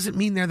doesn't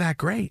mean they're that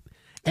great.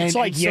 It's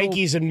like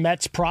Yankees and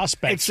Mets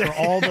prospects for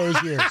all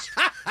those years.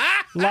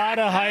 A lot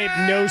of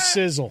hype, no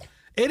sizzle.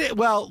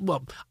 Well,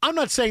 I'm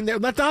not saying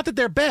not that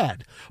they're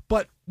bad,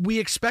 but we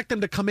expect them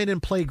to come in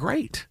and play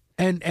great,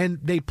 and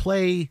they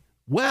play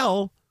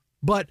well,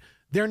 but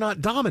they're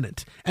not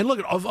dominant. And look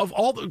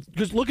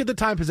because look at the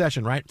time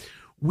possession, right?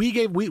 We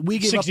gave up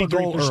a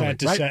goal early, right?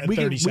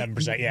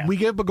 37%, yeah. We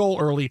gave up a goal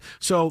early,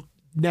 so.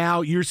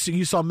 Now you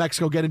saw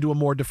Mexico get into a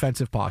more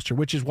defensive posture,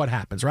 which is what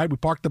happens, right? We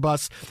park the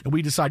bus and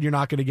we decide you're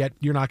not going to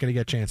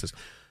get chances.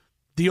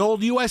 The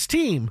old U.S.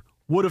 team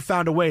would have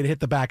found a way to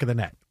hit the back of the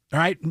net. All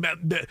right,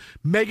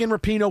 Megan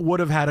Rapinoe would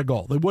have had a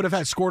goal. They would have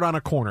had scored on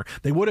a corner.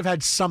 They would have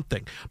had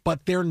something,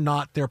 but they're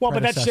not their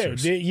predecessors. But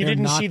that's it. You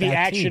didn't see the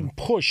action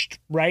pushed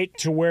right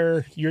to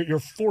where you're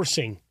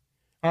forcing.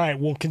 All right,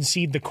 we'll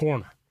concede the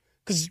corner.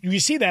 Because you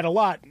see that a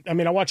lot. I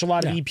mean, I watch a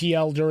lot of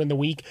EPL during the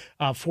week.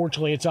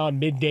 Fortunately, it's on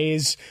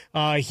middays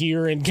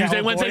here in Tuesday,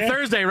 California. Wednesday,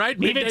 Thursday, right?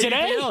 Even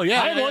today. EPL.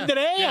 I had one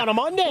today on a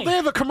Monday. Well, they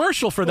have a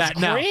commercial for that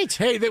now. Great.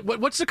 Hey,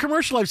 what's the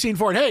commercial I've seen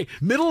for it? Hey,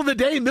 middle of the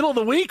day, middle of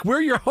the week,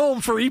 we're your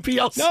home for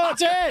EPL soccer. No,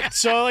 that's it.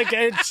 So,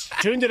 it's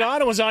tuned it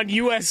on. It was on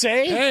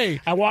USA.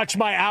 Hey. I watched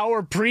my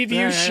hour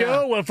preview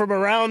show from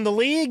around the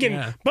league,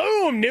 and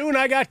boom, noon,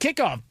 I got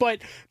kickoff.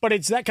 But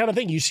it's that kind of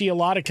thing. You see a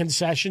lot of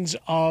concessions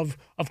of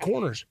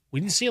corners. We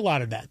didn't see a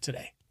lot of that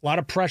today. A lot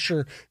of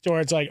pressure to where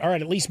it's like, all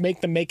right, at least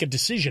make them make a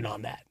decision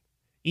on that.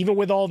 Even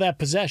with all that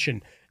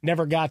possession,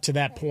 never got to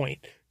that point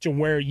to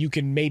where you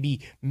can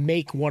maybe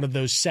make one of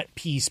those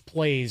set-piece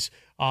plays,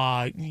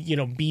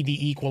 be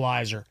the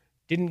equalizer.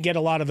 Didn't get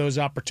a lot of those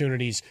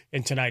opportunities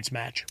in tonight's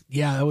match.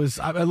 Yeah, it was.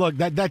 Look,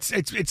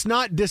 it's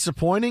not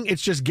disappointing.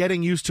 It's just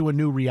getting used to a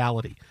new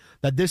reality.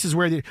 That this is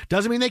where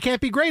doesn't mean they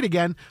can't be great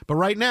again, but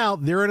right now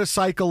they're in a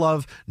cycle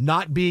of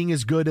not being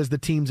as good as the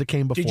teams that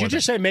came before. Did you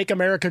just say make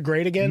America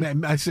great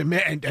again? I said,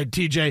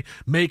 TJ,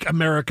 make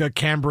America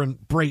Cameron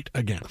great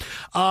again.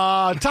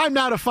 Time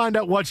now to find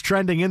out what's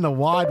trending in the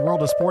wide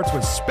world of sports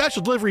with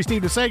special delivery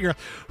Steve DeSager,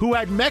 who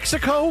had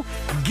Mexico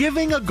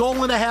giving a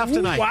goal and a half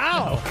tonight. Ooh,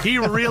 wow. He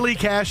really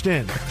cashed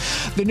in.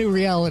 The new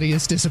reality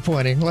is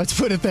disappointing. Let's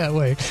put it that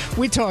way.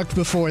 We talked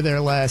before their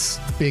last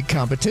big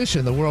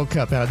competition, the World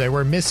Cup, how they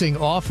were missing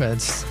offense.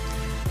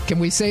 Can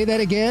we say that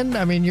again?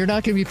 I mean, you're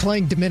not going to be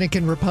playing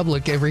Dominican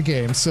Republic every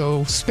game,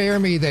 so spare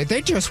me that.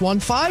 They just won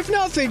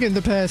 5-0 in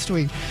the past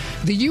week.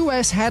 The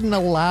U.S. hadn't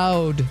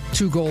allowed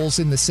 2 goals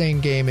in the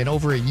same game in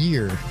over a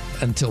year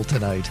until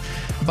tonight.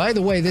 By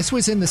the way, this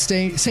was in the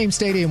same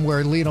stadium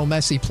where Lionel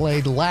Messi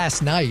played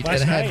last night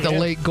and had the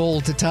late goal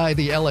to tie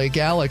the LA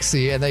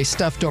Galaxy, and they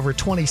stuffed over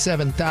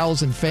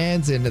 27,000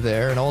 fans into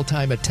there, an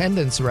all-time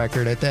attendance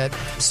record at that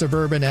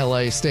suburban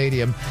LA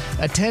stadium.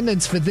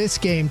 Attendance for this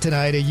game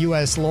tonight, a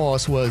U.S.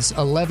 loss, was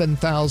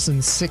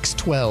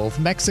 11,612.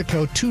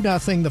 Mexico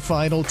 2-0 the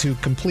final to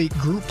complete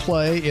group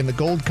play in the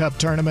Gold Cup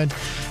tournament.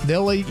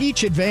 They'll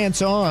each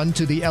advance on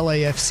to the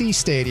LAFC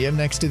stadium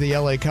next to the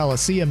LA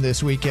Coliseum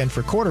this weekend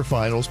for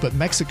quarterfinals, but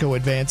Mexico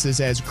advances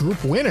as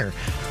group winner.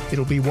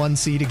 It'll be 1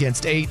 seed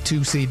against 8,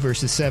 2 seed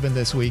versus 7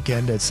 this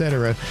weekend,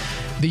 etc.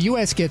 The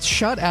U.S. gets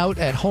shut out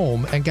at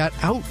home and got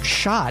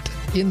outshot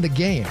in the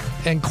game.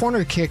 And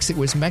corner kicks, it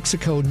was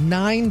Mexico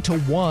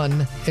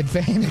 9-1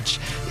 advantage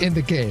in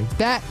the game.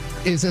 That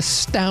is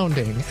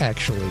astounding,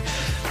 actually.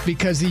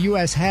 because the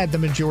U.S. had the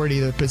majority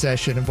of the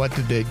possession, and what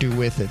did they do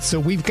with it? So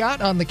we've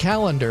got on the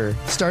calendar,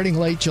 starting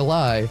late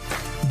July,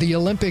 the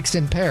Olympics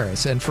in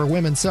Paris. And for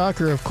women's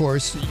soccer, of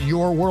course,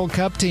 your World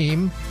Cup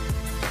team,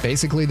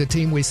 basically the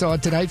team we saw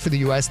tonight for the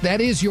U.S.,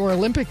 that is your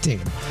Olympic team.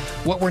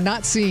 What we're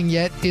not seeing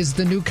yet is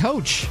the new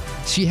coach.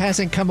 She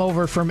hasn't come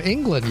over from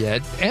England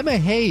yet. Emma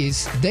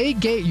Hayes,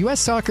 U.S.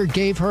 Soccer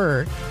gave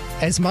her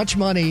as much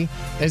money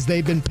as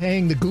they've been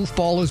paying the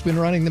goofball who's been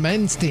running the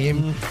men's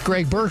team,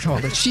 Greg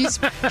Berhalter.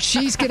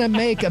 She's going to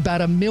make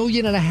about $1.5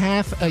 million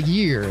a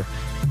year,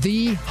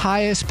 the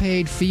highest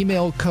paid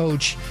female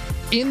coach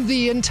in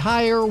the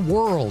entire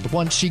world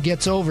once she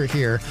gets over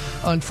here.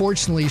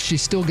 Unfortunately,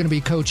 she's still going to be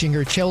coaching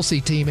her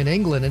Chelsea team in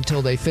England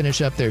until they finish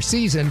up their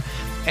season.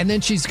 And then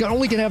she's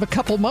only going to have a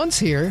couple months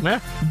here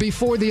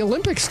before the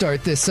Olympics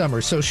start this summer.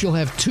 So she'll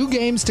have 2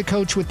 games to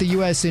coach with the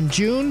U.S. in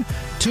June,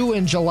 2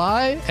 in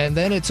July, and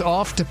then it's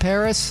off to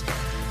Paris.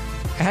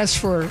 As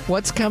for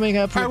what's coming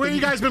up... All right, where have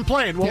you guys been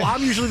playing? Well,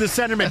 I'm usually the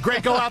centerman.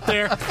 Great, go out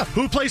there.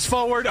 Who plays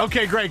forward?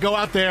 Okay, great, go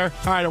out there.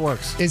 All right, it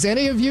works. Is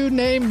any of you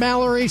named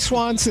Mallory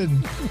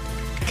Swanson?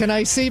 Can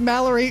I see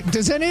Mallory?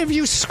 Does any of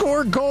you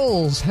score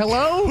goals?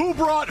 Hello? Who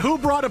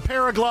brought a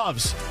pair of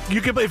gloves?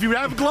 If you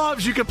have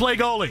gloves, you can play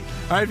goalie.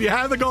 All right, if you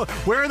have the goal,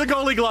 where are the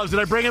goalie gloves? Did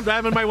I bring them? Do I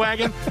have them in my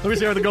wagon? Let me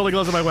see where the goalie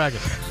gloves in my wagon.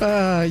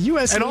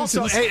 U.S. And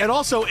also,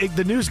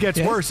 the news gets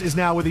worse. Is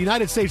now with the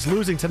United States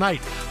losing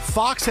tonight,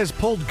 Fox has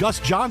pulled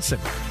Gus Johnson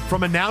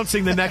from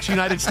announcing the next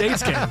United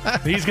States game.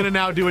 He's going to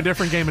now do a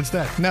different game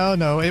instead.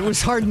 No, it was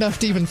hard enough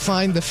to even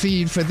find the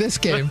feed for this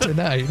game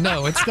tonight.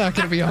 No, it's not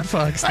going to be on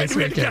Fox this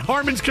weekend. Get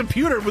Harmon's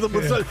computer with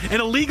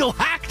an illegal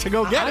hack to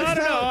go get it. I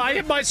don't know. I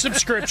have my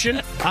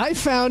subscription. I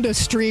found a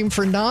stream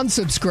for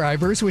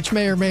non-subscribers, which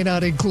may or may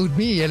not include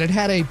me, and it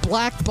had a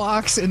black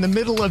box in the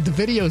middle of the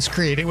video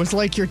screen. It was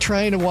like you're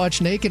trying to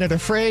watch Naked and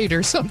Afraid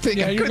or something.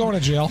 Yeah, you're going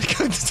to jail.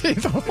 Couldn't stay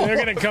the whole. They're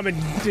going to come and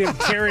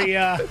carry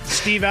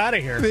Steve out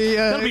of here.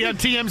 That'll be on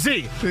TMZ.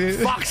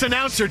 Fox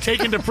announcer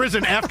taken to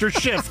prison after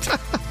shift.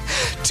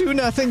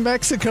 2-0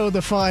 Mexico,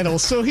 the final.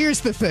 So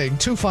here's the thing.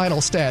 2 final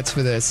stats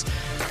for this.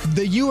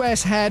 The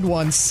U.S. had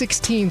won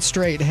 16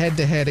 straight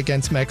head-to-head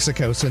against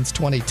Mexico since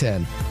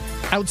 2010,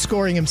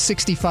 outscoring him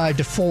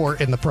 65-4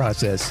 in the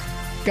process.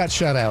 Got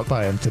shut out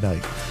by him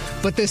tonight.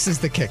 But this is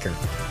the kicker.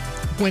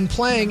 When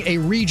playing a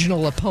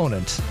regional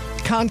opponent,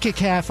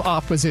 CONCACAF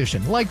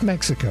opposition, like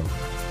Mexico,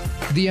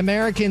 the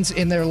Americans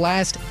in their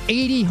last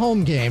 80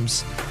 home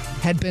games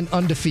had been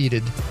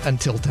undefeated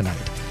until tonight.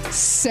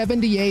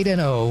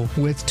 78-0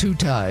 with 2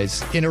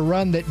 ties in a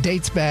run that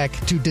dates back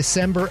to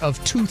December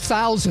of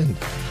 2000.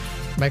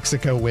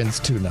 Mexico wins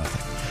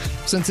 2-0.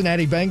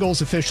 Cincinnati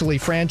Bengals officially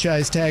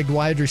franchise-tagged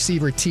wide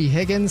receiver T.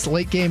 Higgins.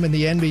 Late game in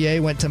the NBA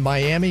went to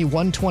Miami,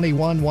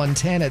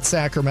 121-110 at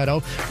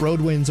Sacramento. Road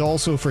wins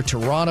also for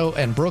Toronto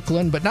and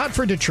Brooklyn, but not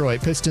for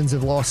Detroit. Pistons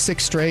have lost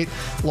 6 straight,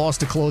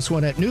 lost a close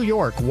one at New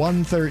York,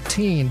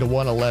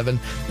 113-111.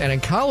 And in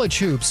college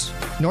hoops,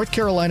 North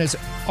Carolina's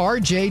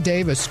R.J.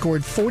 Davis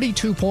scored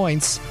 42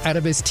 points out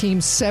of his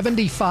team's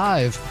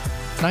 75.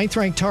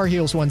 Ninth-ranked Tar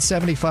Heels won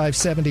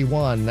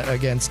 75-71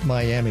 against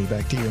Miami.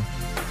 Back to you.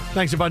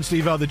 Thanks a bunch,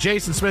 Steve-O. The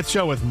Jason Smith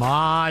Show with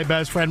my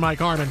best friend, Mike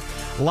Harmon,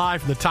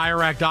 live from the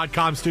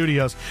TireRack.com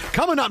studios.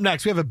 Coming up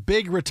next, we have a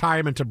big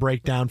retirement to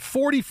break down.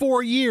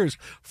 44 years,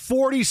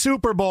 40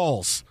 Super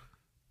Bowls.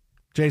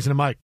 Jason and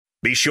Mike.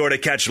 Be sure to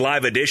catch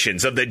live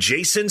editions of the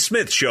Jason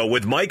Smith Show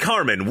with Mike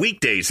Harmon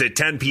weekdays at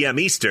 10 p.m.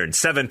 Eastern,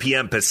 7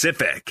 p.m.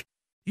 Pacific.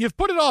 You've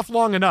put it off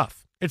long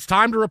enough. It's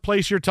time to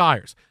replace your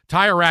tires.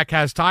 Tire Rack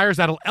has tires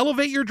that'll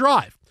elevate your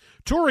drive.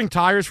 Touring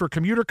tires for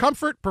commuter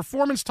comfort,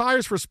 performance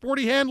tires for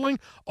sporty handling,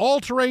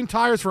 all-terrain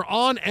tires for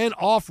on- and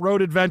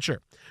off-road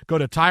adventure. Go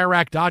to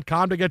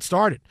TireRack.com to get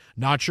started.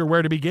 Not sure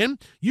where to begin?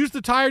 Use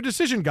the Tire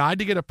Decision Guide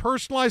to get a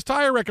personalized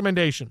tire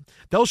recommendation.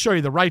 They'll show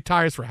you the right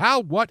tires for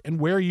how, what,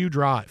 and where you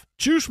drive.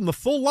 Choose from the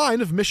full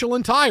line of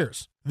Michelin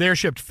tires. They're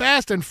shipped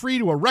fast and free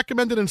to a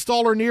recommended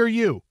installer near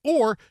you.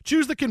 Or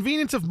choose the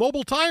convenience of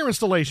mobile tire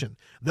installation.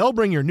 They'll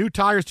bring your new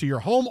tires to your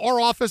home or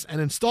office and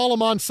install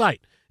them on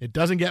site. It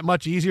doesn't get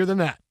much easier than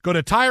that. Go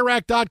to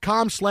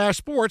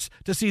TireRack.com/sports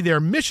to see their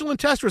Michelin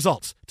test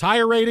results,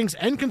 tire ratings,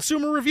 and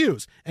consumer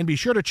reviews, and be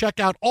sure to check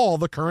out all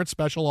the current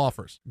special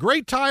offers.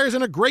 Great tires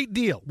and a great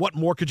deal. What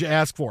more could you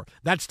ask for?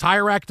 That's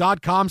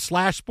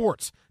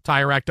TireRack.com/sports.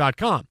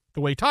 TireRack.com,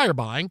 the way tire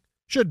buying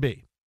should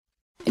be.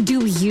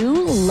 Do you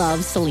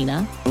love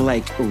Selena?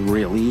 Like,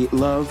 really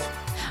love?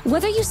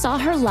 Whether you saw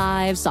her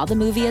live, saw the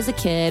movie as a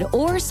kid,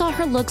 or saw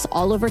her looks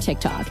all over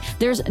TikTok,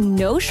 there's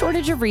no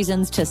shortage of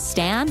reasons to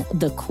stan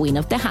the Queen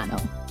of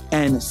Tejano.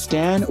 And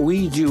Stan,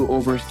 we do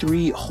over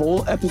 3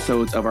 whole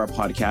episodes of our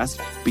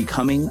podcast,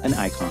 Becoming an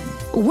Icon.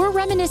 We're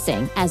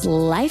reminiscing as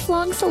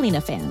lifelong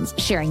Selena fans,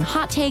 sharing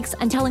hot takes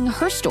and telling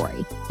her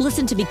story.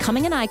 Listen to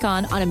Becoming an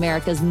Icon on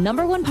America's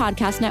 #1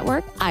 podcast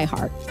network,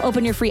 iHeart.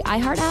 Open your free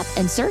iHeart app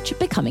and search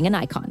Becoming an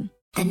Icon.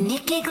 The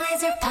Nikki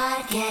Glazer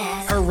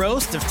Podcast. Her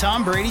roast of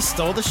Tom Brady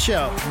stole the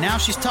show. Now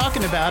she's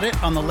talking about it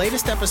on the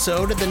latest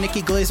episode of the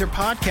Nikki Glazer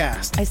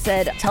Podcast. I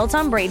said, tell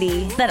Tom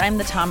Brady that I'm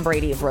the Tom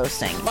Brady of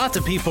roasting. Lots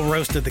of people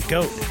roasted the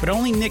GOAT, but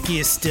only Nikki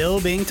is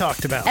still being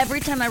talked about. Every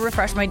time I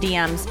refresh my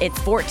DMs, it's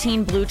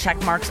 14 blue check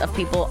marks of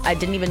people I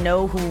didn't even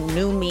know who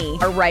knew me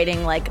are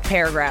writing like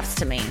paragraphs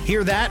to me.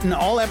 Hear that in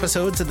all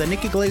episodes of the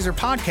Nikki Glazer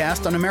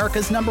Podcast on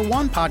America's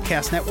 #1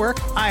 podcast network,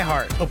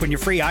 iHeart. Open your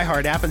free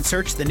iHeart app and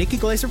search the Nikki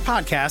Glazer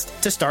Podcast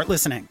to start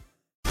listening.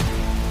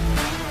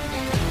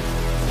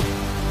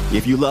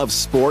 If you love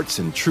sports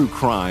and true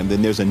crime,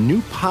 then there's a new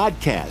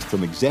podcast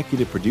from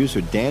executive producer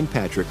Dan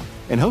Patrick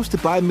and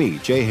hosted by me,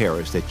 Jay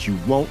Harris, that you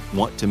won't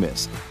want to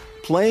miss.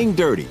 Playing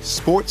Dirty: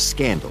 Sports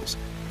Scandals.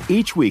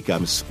 Each week,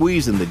 I'm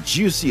squeezing the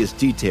juiciest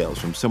details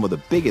from some of the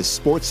biggest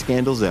sports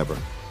scandals ever.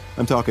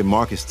 I'm talking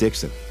Marcus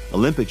Dixon,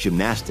 Olympic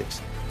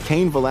gymnastics,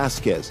 Cain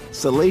Velasquez,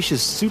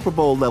 salacious Super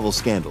Bowl-level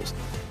scandals.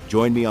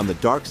 Join me on the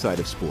dark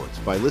side of sports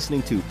by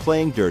listening to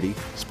Playing Dirty: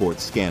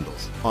 Sports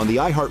Scandals on the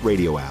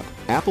iHeartRadio app,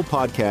 Apple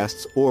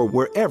Podcasts, or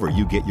wherever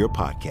you get your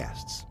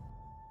podcasts.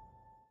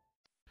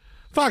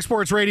 Fox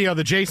Sports Radio,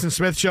 the Jason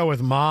Smith Show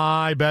with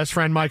my best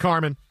friend, Mike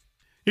Harmon.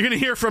 You're going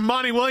to hear from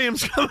Monty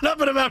Williams coming up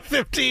in about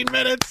 15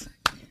 minutes.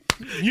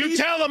 You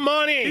tell him,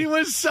 Monty. He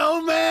was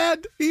so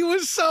mad. He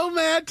was so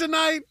mad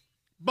tonight.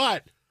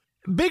 But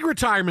big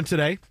retirement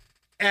today.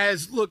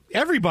 As, look,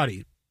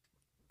 everybody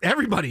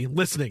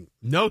listening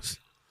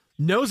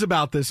knows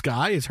about this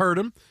guy, has heard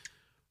him.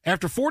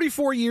 After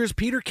 44 years,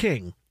 Peter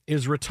King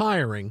is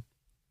retiring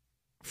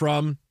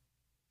from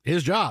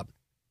his job,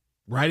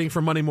 writing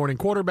for Monday Morning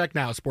Quarterback,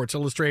 now Sports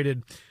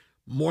Illustrated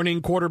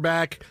Morning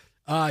Quarterback.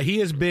 He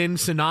has been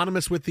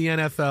synonymous with the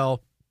NFL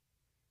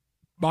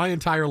my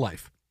entire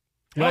life.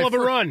 Hell of a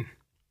run.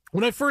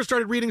 When I first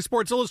started reading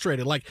Sports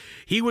Illustrated, like,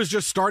 he was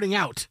just starting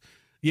out.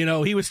 You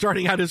know, he was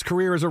starting out his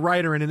career as a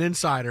writer and an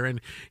insider,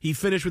 and he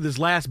finished with his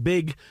last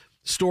big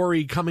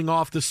story coming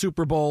off the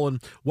Super Bowl,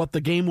 and what the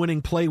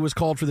game-winning play was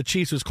called for the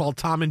Chiefs was called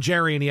Tom and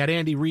Jerry, and he had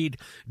Andy Reid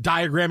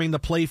diagramming the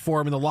play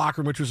for him in the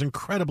locker room, which was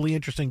incredibly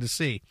interesting to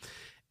see.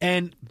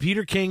 And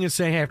Peter King is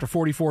saying, hey, after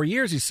 44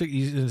 years, he's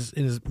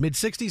in his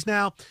mid-60s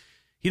now,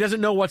 he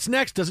doesn't know what's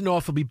next, doesn't know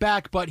if he'll be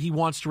back, but he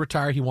wants to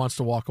retire, he wants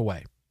to walk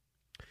away.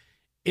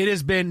 It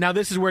has been, now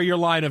this is where your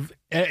line of,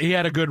 he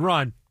had a good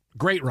run,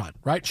 great run,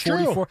 right?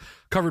 44,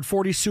 covered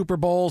 40 Super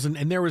Bowls,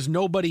 and there was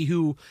nobody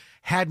who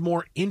had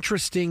more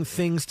interesting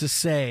things to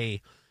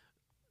say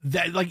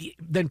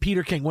than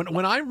Peter King.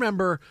 When I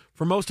remember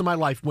for most of my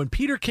life, when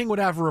Peter King would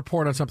have a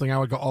report on something, I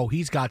would go, oh,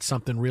 he's got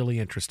something really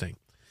interesting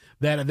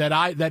that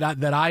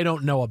I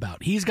don't know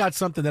about. He's got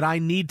something that I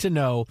need to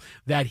know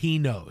that he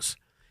knows.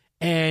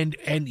 And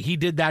he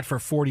did that for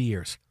 40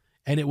 years,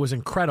 and it was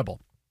incredible.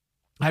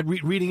 I'd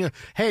reading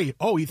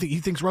he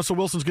thinks Russell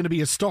Wilson's going to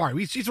be a star.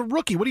 He's a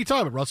rookie. What are you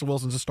talking about? Russell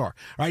Wilson's a star,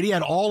 right? He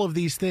had all of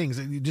these things.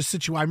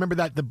 I remember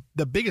that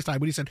the biggest time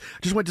when he said,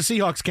 just went to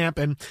Seahawks camp,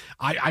 and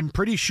I'm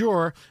pretty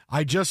sure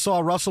I just saw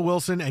Russell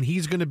Wilson, and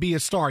he's going to be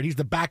a star. And he's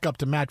the backup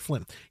to Matt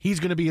Flynn.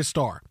 He's going to be a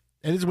star.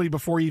 And this is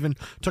before he even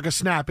took a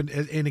snap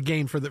in a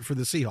game for the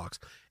Seahawks.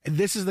 And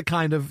this is the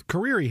kind of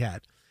career he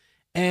had.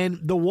 And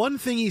the one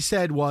thing he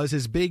said was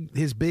his big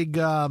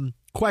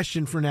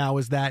question for now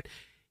is that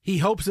he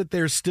hopes that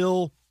there's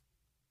still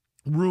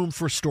room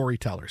for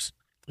storytellers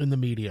in the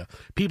media,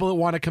 people that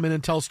want to come in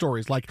and tell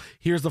stories. Like,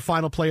 here's the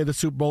final play of the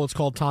Super Bowl. It's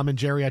called Tom and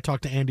Jerry. I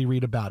talked to Andy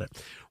Reid about it.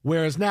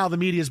 Whereas now the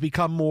media has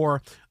become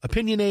more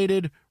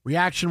opinionated,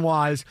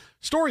 reaction-wise.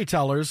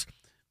 Storytellers,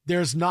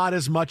 there's not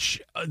as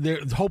much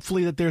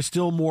hopefully that there's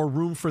still more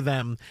room for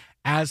them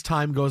as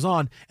time goes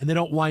on, and they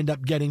don't wind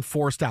up getting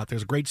forced out.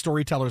 There's great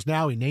storytellers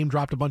now. He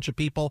name-dropped a bunch of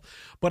people.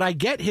 But I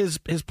get his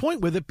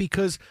point with it,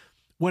 because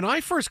when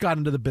I first got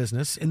into the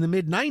business in the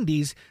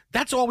mid-'90s,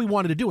 that's all we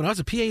wanted to do. When I was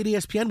a PA at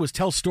ESPN was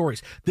tell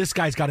stories. This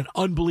guy's got an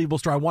unbelievable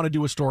story. I want to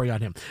do a story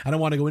on him. And I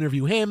want to go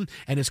interview him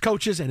and his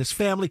coaches and his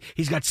family.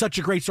 He's got such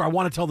a great story. I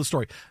want to tell the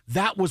story.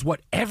 That was what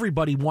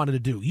everybody wanted to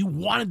do. You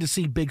wanted to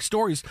see big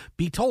stories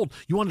be told.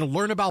 You wanted to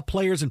learn about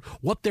players and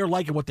what they're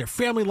like and what their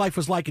family life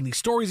was like and these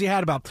stories he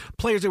had about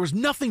players. There was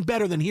nothing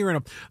better than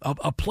hearing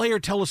a player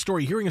tell a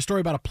story, hearing a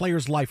story about a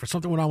player's life or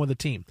something went on with the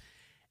team.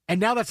 And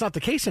now that's not the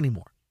case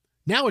anymore.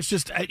 Now it's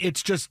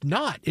just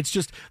not. It's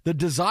just the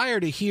desire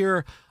to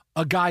hear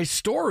a guy's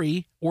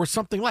story or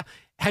something like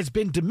has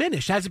been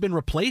diminished. Has it been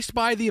replaced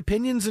by the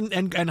opinions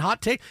and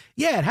hot take?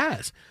 Yeah, it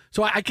has.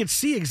 So I could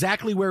see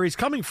exactly where he's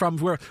coming from.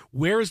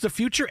 Where is the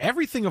future?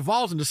 Everything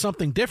evolves into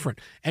something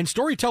different. And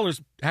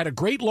storytellers had a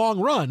great long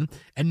run,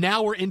 and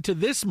now we're into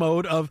this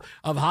mode of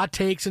hot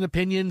takes and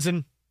opinions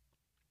and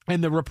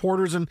the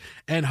reporters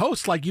and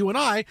hosts like you and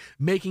I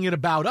making it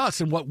about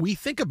us and what we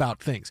think about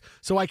things.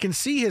 So I can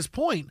see his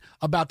point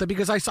about that,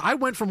 because I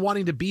went from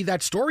wanting to be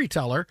that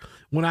storyteller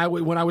when I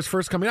was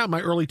first coming out in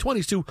my early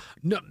 20s to,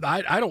 no,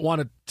 I don't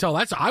want to tell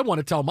that. I want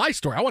to tell my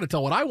story. I want to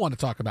tell what I want to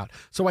talk about.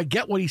 So I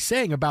get what he's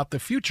saying about the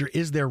future.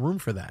 Is there room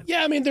for that?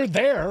 Yeah, I mean, they're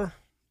there.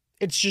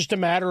 It's just a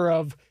matter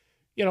of,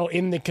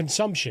 in the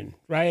consumption,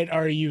 right?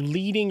 Are you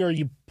leading? Are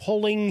you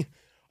pulling?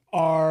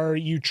 are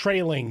you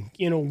trailing,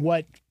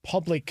 what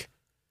public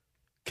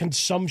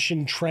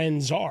consumption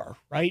trends are,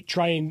 right?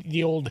 Trying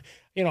the old,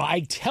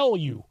 I tell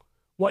you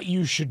what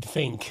you should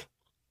think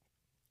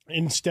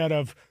instead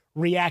of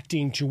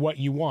reacting to what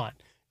you want.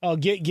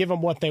 Give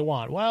them what they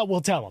want. Well,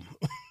 we'll tell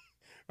them.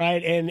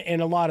 Right,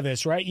 and a lot of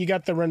this, right? You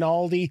got the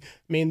Rinaldi.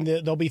 I mean,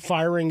 they'll be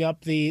firing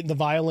up the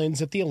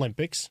violins at the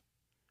Olympics,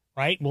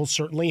 right? We'll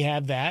certainly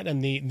have that,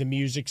 and the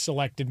music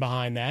selected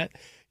behind that.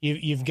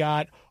 You've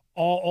got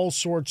all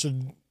sorts of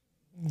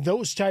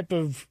those type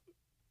of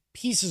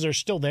pieces are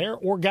still there,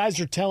 or guys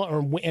are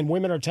telling, and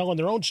women are telling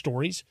their own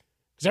stories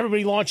because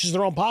everybody launches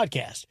their own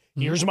podcast.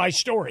 Here's my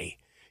story.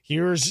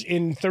 Here's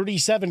in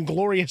 37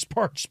 glorious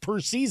parts per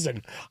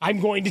season. I'm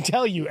going to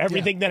tell you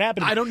everything that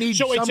happened. I don't need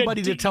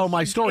somebody to tell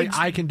my story.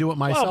 I can do it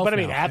myself. Well, but I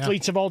mean,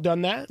 athletes have all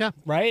done that,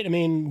 right? I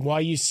mean,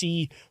 why you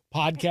see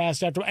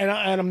podcast after, and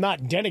I'm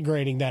not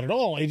denigrating that at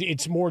all.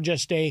 It's more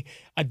just a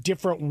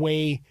different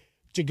way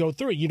to go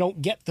through it. You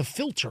don't get the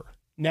filter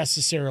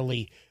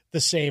necessarily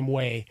the same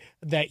way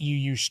that you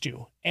used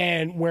to.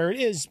 And where it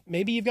is,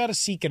 maybe you've got to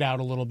seek it out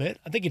a little bit.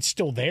 I think it's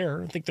still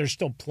there. I think there's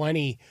still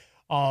plenty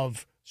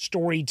of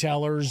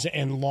storytellers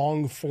and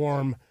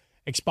long-form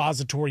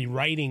expository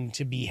writing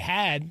to be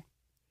had.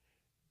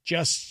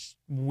 Just,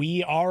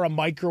 we are a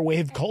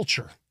microwave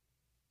culture.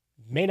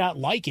 May not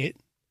like it,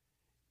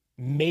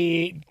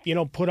 may,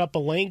 put up a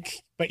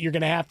link, but you're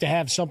going to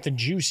have something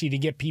juicy to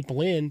get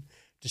people in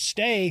to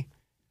stay.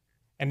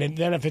 And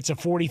then if it's a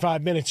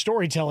 45-minute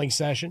storytelling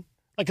session,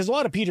 because a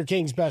lot of Peter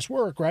King's best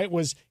work, right,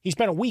 was he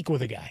spent a week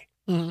with a guy.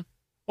 Mm-hmm.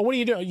 Well, what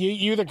do?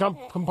 You either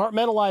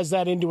compartmentalize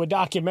that into a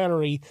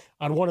documentary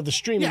on one of the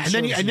streaming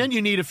services. And then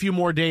you need a few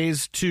more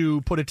days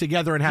to put it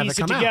together and have it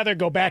come together, out.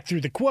 Go back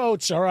through the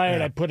quotes. All right,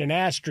 I put an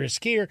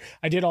asterisk here.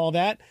 I did all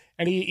that.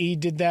 And he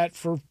did that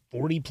for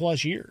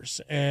 40-plus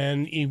years.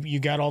 And you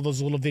got all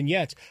those little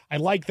vignettes. I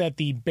like that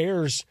the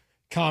Bears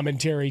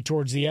commentary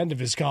towards the end of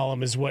his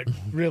column is what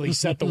really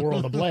set the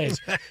world ablaze,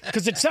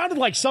 because it sounded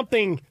like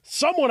something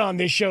someone on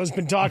this show has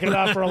been talking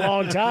about for a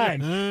long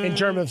time in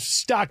terms of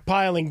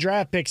stockpiling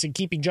draft picks and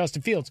keeping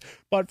Justin Fields.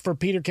 But for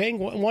Peter King,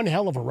 one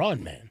hell of a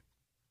run, man.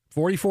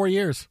 44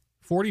 years.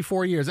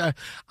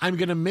 I'm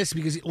going to miss,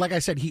 because like I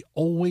said, he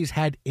always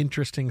had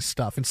interesting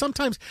stuff. And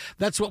sometimes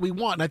that's what we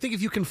want. And I think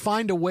if you can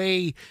find a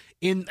way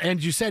in,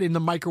 and you said in the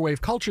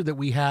microwave culture that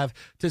we have,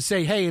 to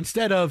say, hey,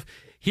 instead of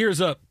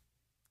here's a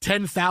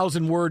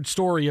 10,000-word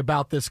story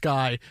about this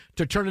guy,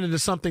 to turn it into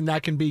something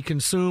that can be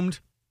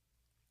consumed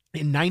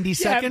in 90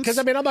 seconds. Because,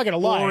 I'm not going to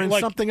lie. Or in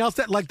something else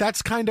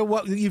that's kind of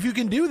what, if you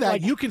can do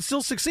that, you can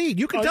still succeed.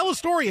 You can tell a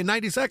story in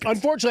 90 seconds.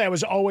 Unfortunately, I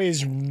was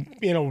always,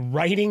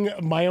 writing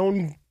my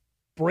own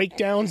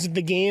breakdowns of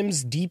the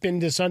games deep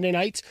into Sunday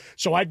nights.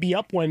 So I'd be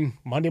up when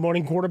Monday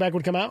Morning Quarterback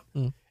would come out.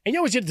 And you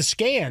always did the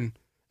scan.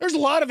 There's a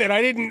lot of it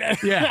I didn't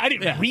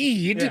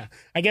read. Yeah.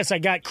 I guess I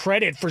got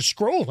credit for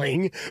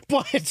scrolling,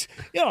 but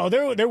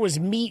there was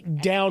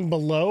meat down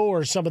below,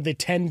 or some of the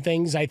 10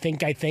 things I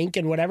think,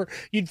 and whatever.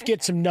 You'd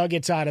get some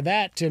nuggets out of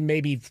that to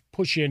maybe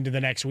push you into the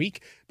next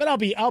week. But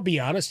I'll be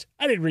honest,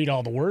 I didn't read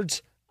all the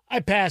words. I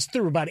passed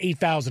through about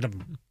 8,000 of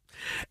them.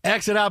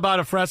 Exit Out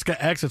a Fresca,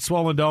 exit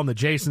Swollen Dome, the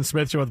Jason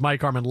Smith Show with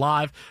Mike Harmon,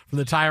 live from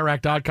the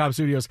TireRack.com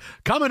studios.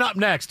 Coming up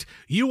next,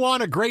 you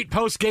want a great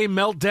post-game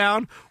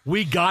meltdown?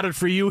 We got it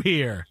for you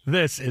here.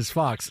 This is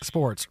Fox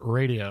Sports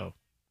Radio.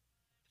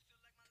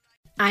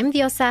 I'm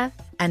Diosa.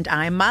 And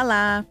I'm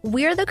Mala.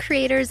 We're the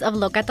creators of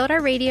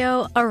Locatora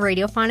Radio, a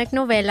radiophonic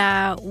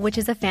novela, which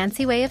is a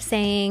fancy way of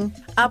saying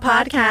a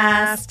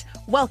podcast.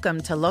 Welcome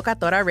to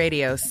Locatora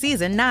Radio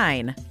Season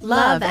 9.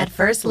 Love at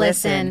First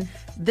Listen.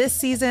 This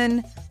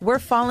season, we're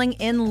falling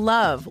in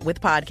love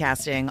with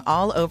podcasting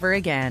all over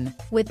again.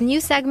 With new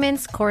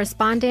segments,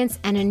 correspondence,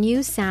 and a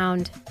new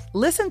sound.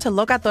 Listen to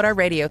Locatora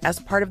Radio as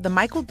part of the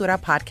My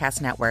Cultura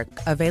Podcast Network,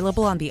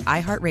 available on the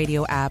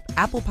iHeartRadio app,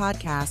 Apple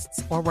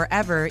Podcasts, or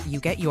wherever you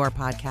get your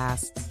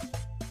podcasts.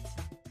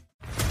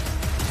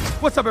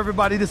 What's up,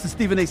 everybody? This is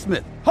Stephen A.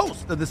 Smith,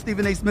 host of the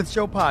Stephen A. Smith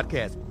Show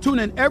podcast. Tune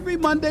in every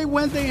Monday,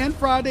 Wednesday, and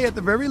Friday at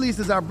the very least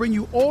as I bring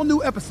you all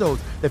new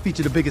episodes that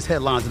feature the biggest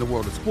headlines in the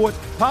world of sports,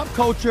 pop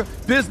culture,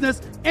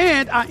 business,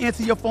 and I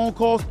answer your phone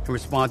calls and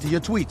respond to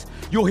your tweets.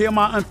 You'll hear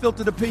my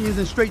unfiltered opinions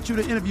and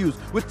straight-shooter interviews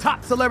with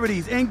top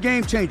celebrities and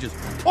game changers.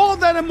 All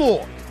that and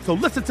more. So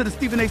listen to the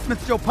Stephen A.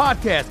 Smith Show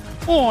podcast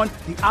on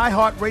the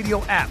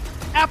iHeartRadio app,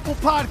 Apple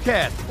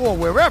Podcasts, or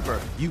wherever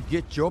you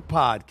get your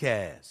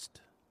podcast.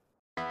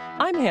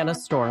 I'm Hannah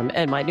Storm,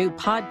 and my new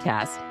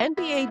podcast,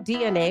 NBA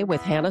DNA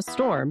with Hannah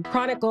Storm,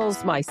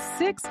 chronicles my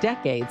 6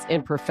 decades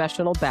in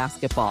professional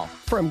basketball.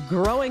 From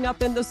growing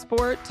up in the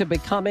sport to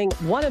becoming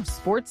one of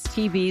sports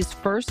TV's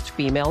first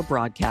female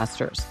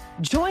broadcasters.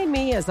 Join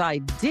me as I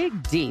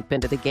dig deep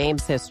into the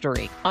game's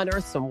history,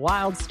 unearth some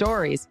wild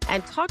stories,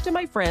 and talk to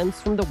my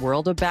friends from the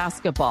world of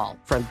basketball,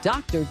 from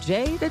Dr.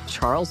 J to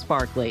Charles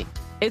Barkley.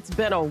 It's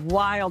been a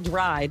wild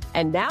ride,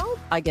 and now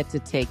I get to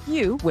take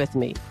you with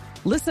me.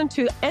 Listen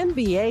to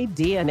NBA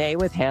DNA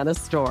with Hannah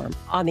Storm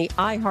on the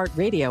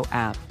iHeartRadio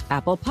app,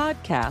 Apple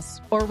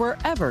Podcasts, or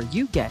wherever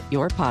you get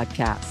your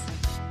podcasts.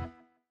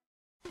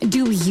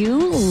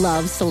 You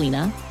love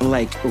Selena.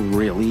 Like,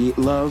 really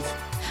love?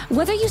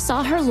 Whether you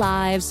saw her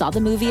live, saw the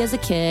movie as a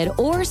kid,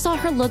 or saw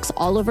her looks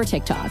all over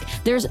TikTok,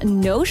 there's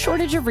no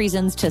shortage of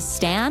reasons to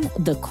stan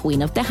the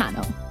Queen of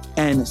Tejano.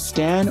 And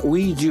Stan,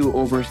 we do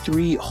over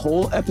 3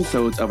 whole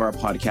episodes of our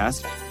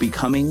podcast,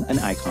 Becoming an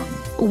Icon.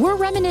 We're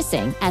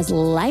reminiscing as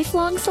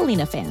lifelong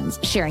Selena fans,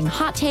 sharing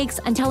hot takes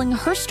and telling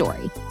her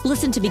story.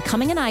 Listen to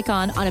Becoming an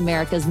Icon on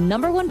America's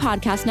 #1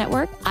 podcast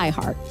network,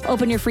 iHeart.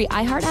 Open your free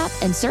iHeart app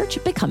and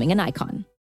search Becoming an Icon.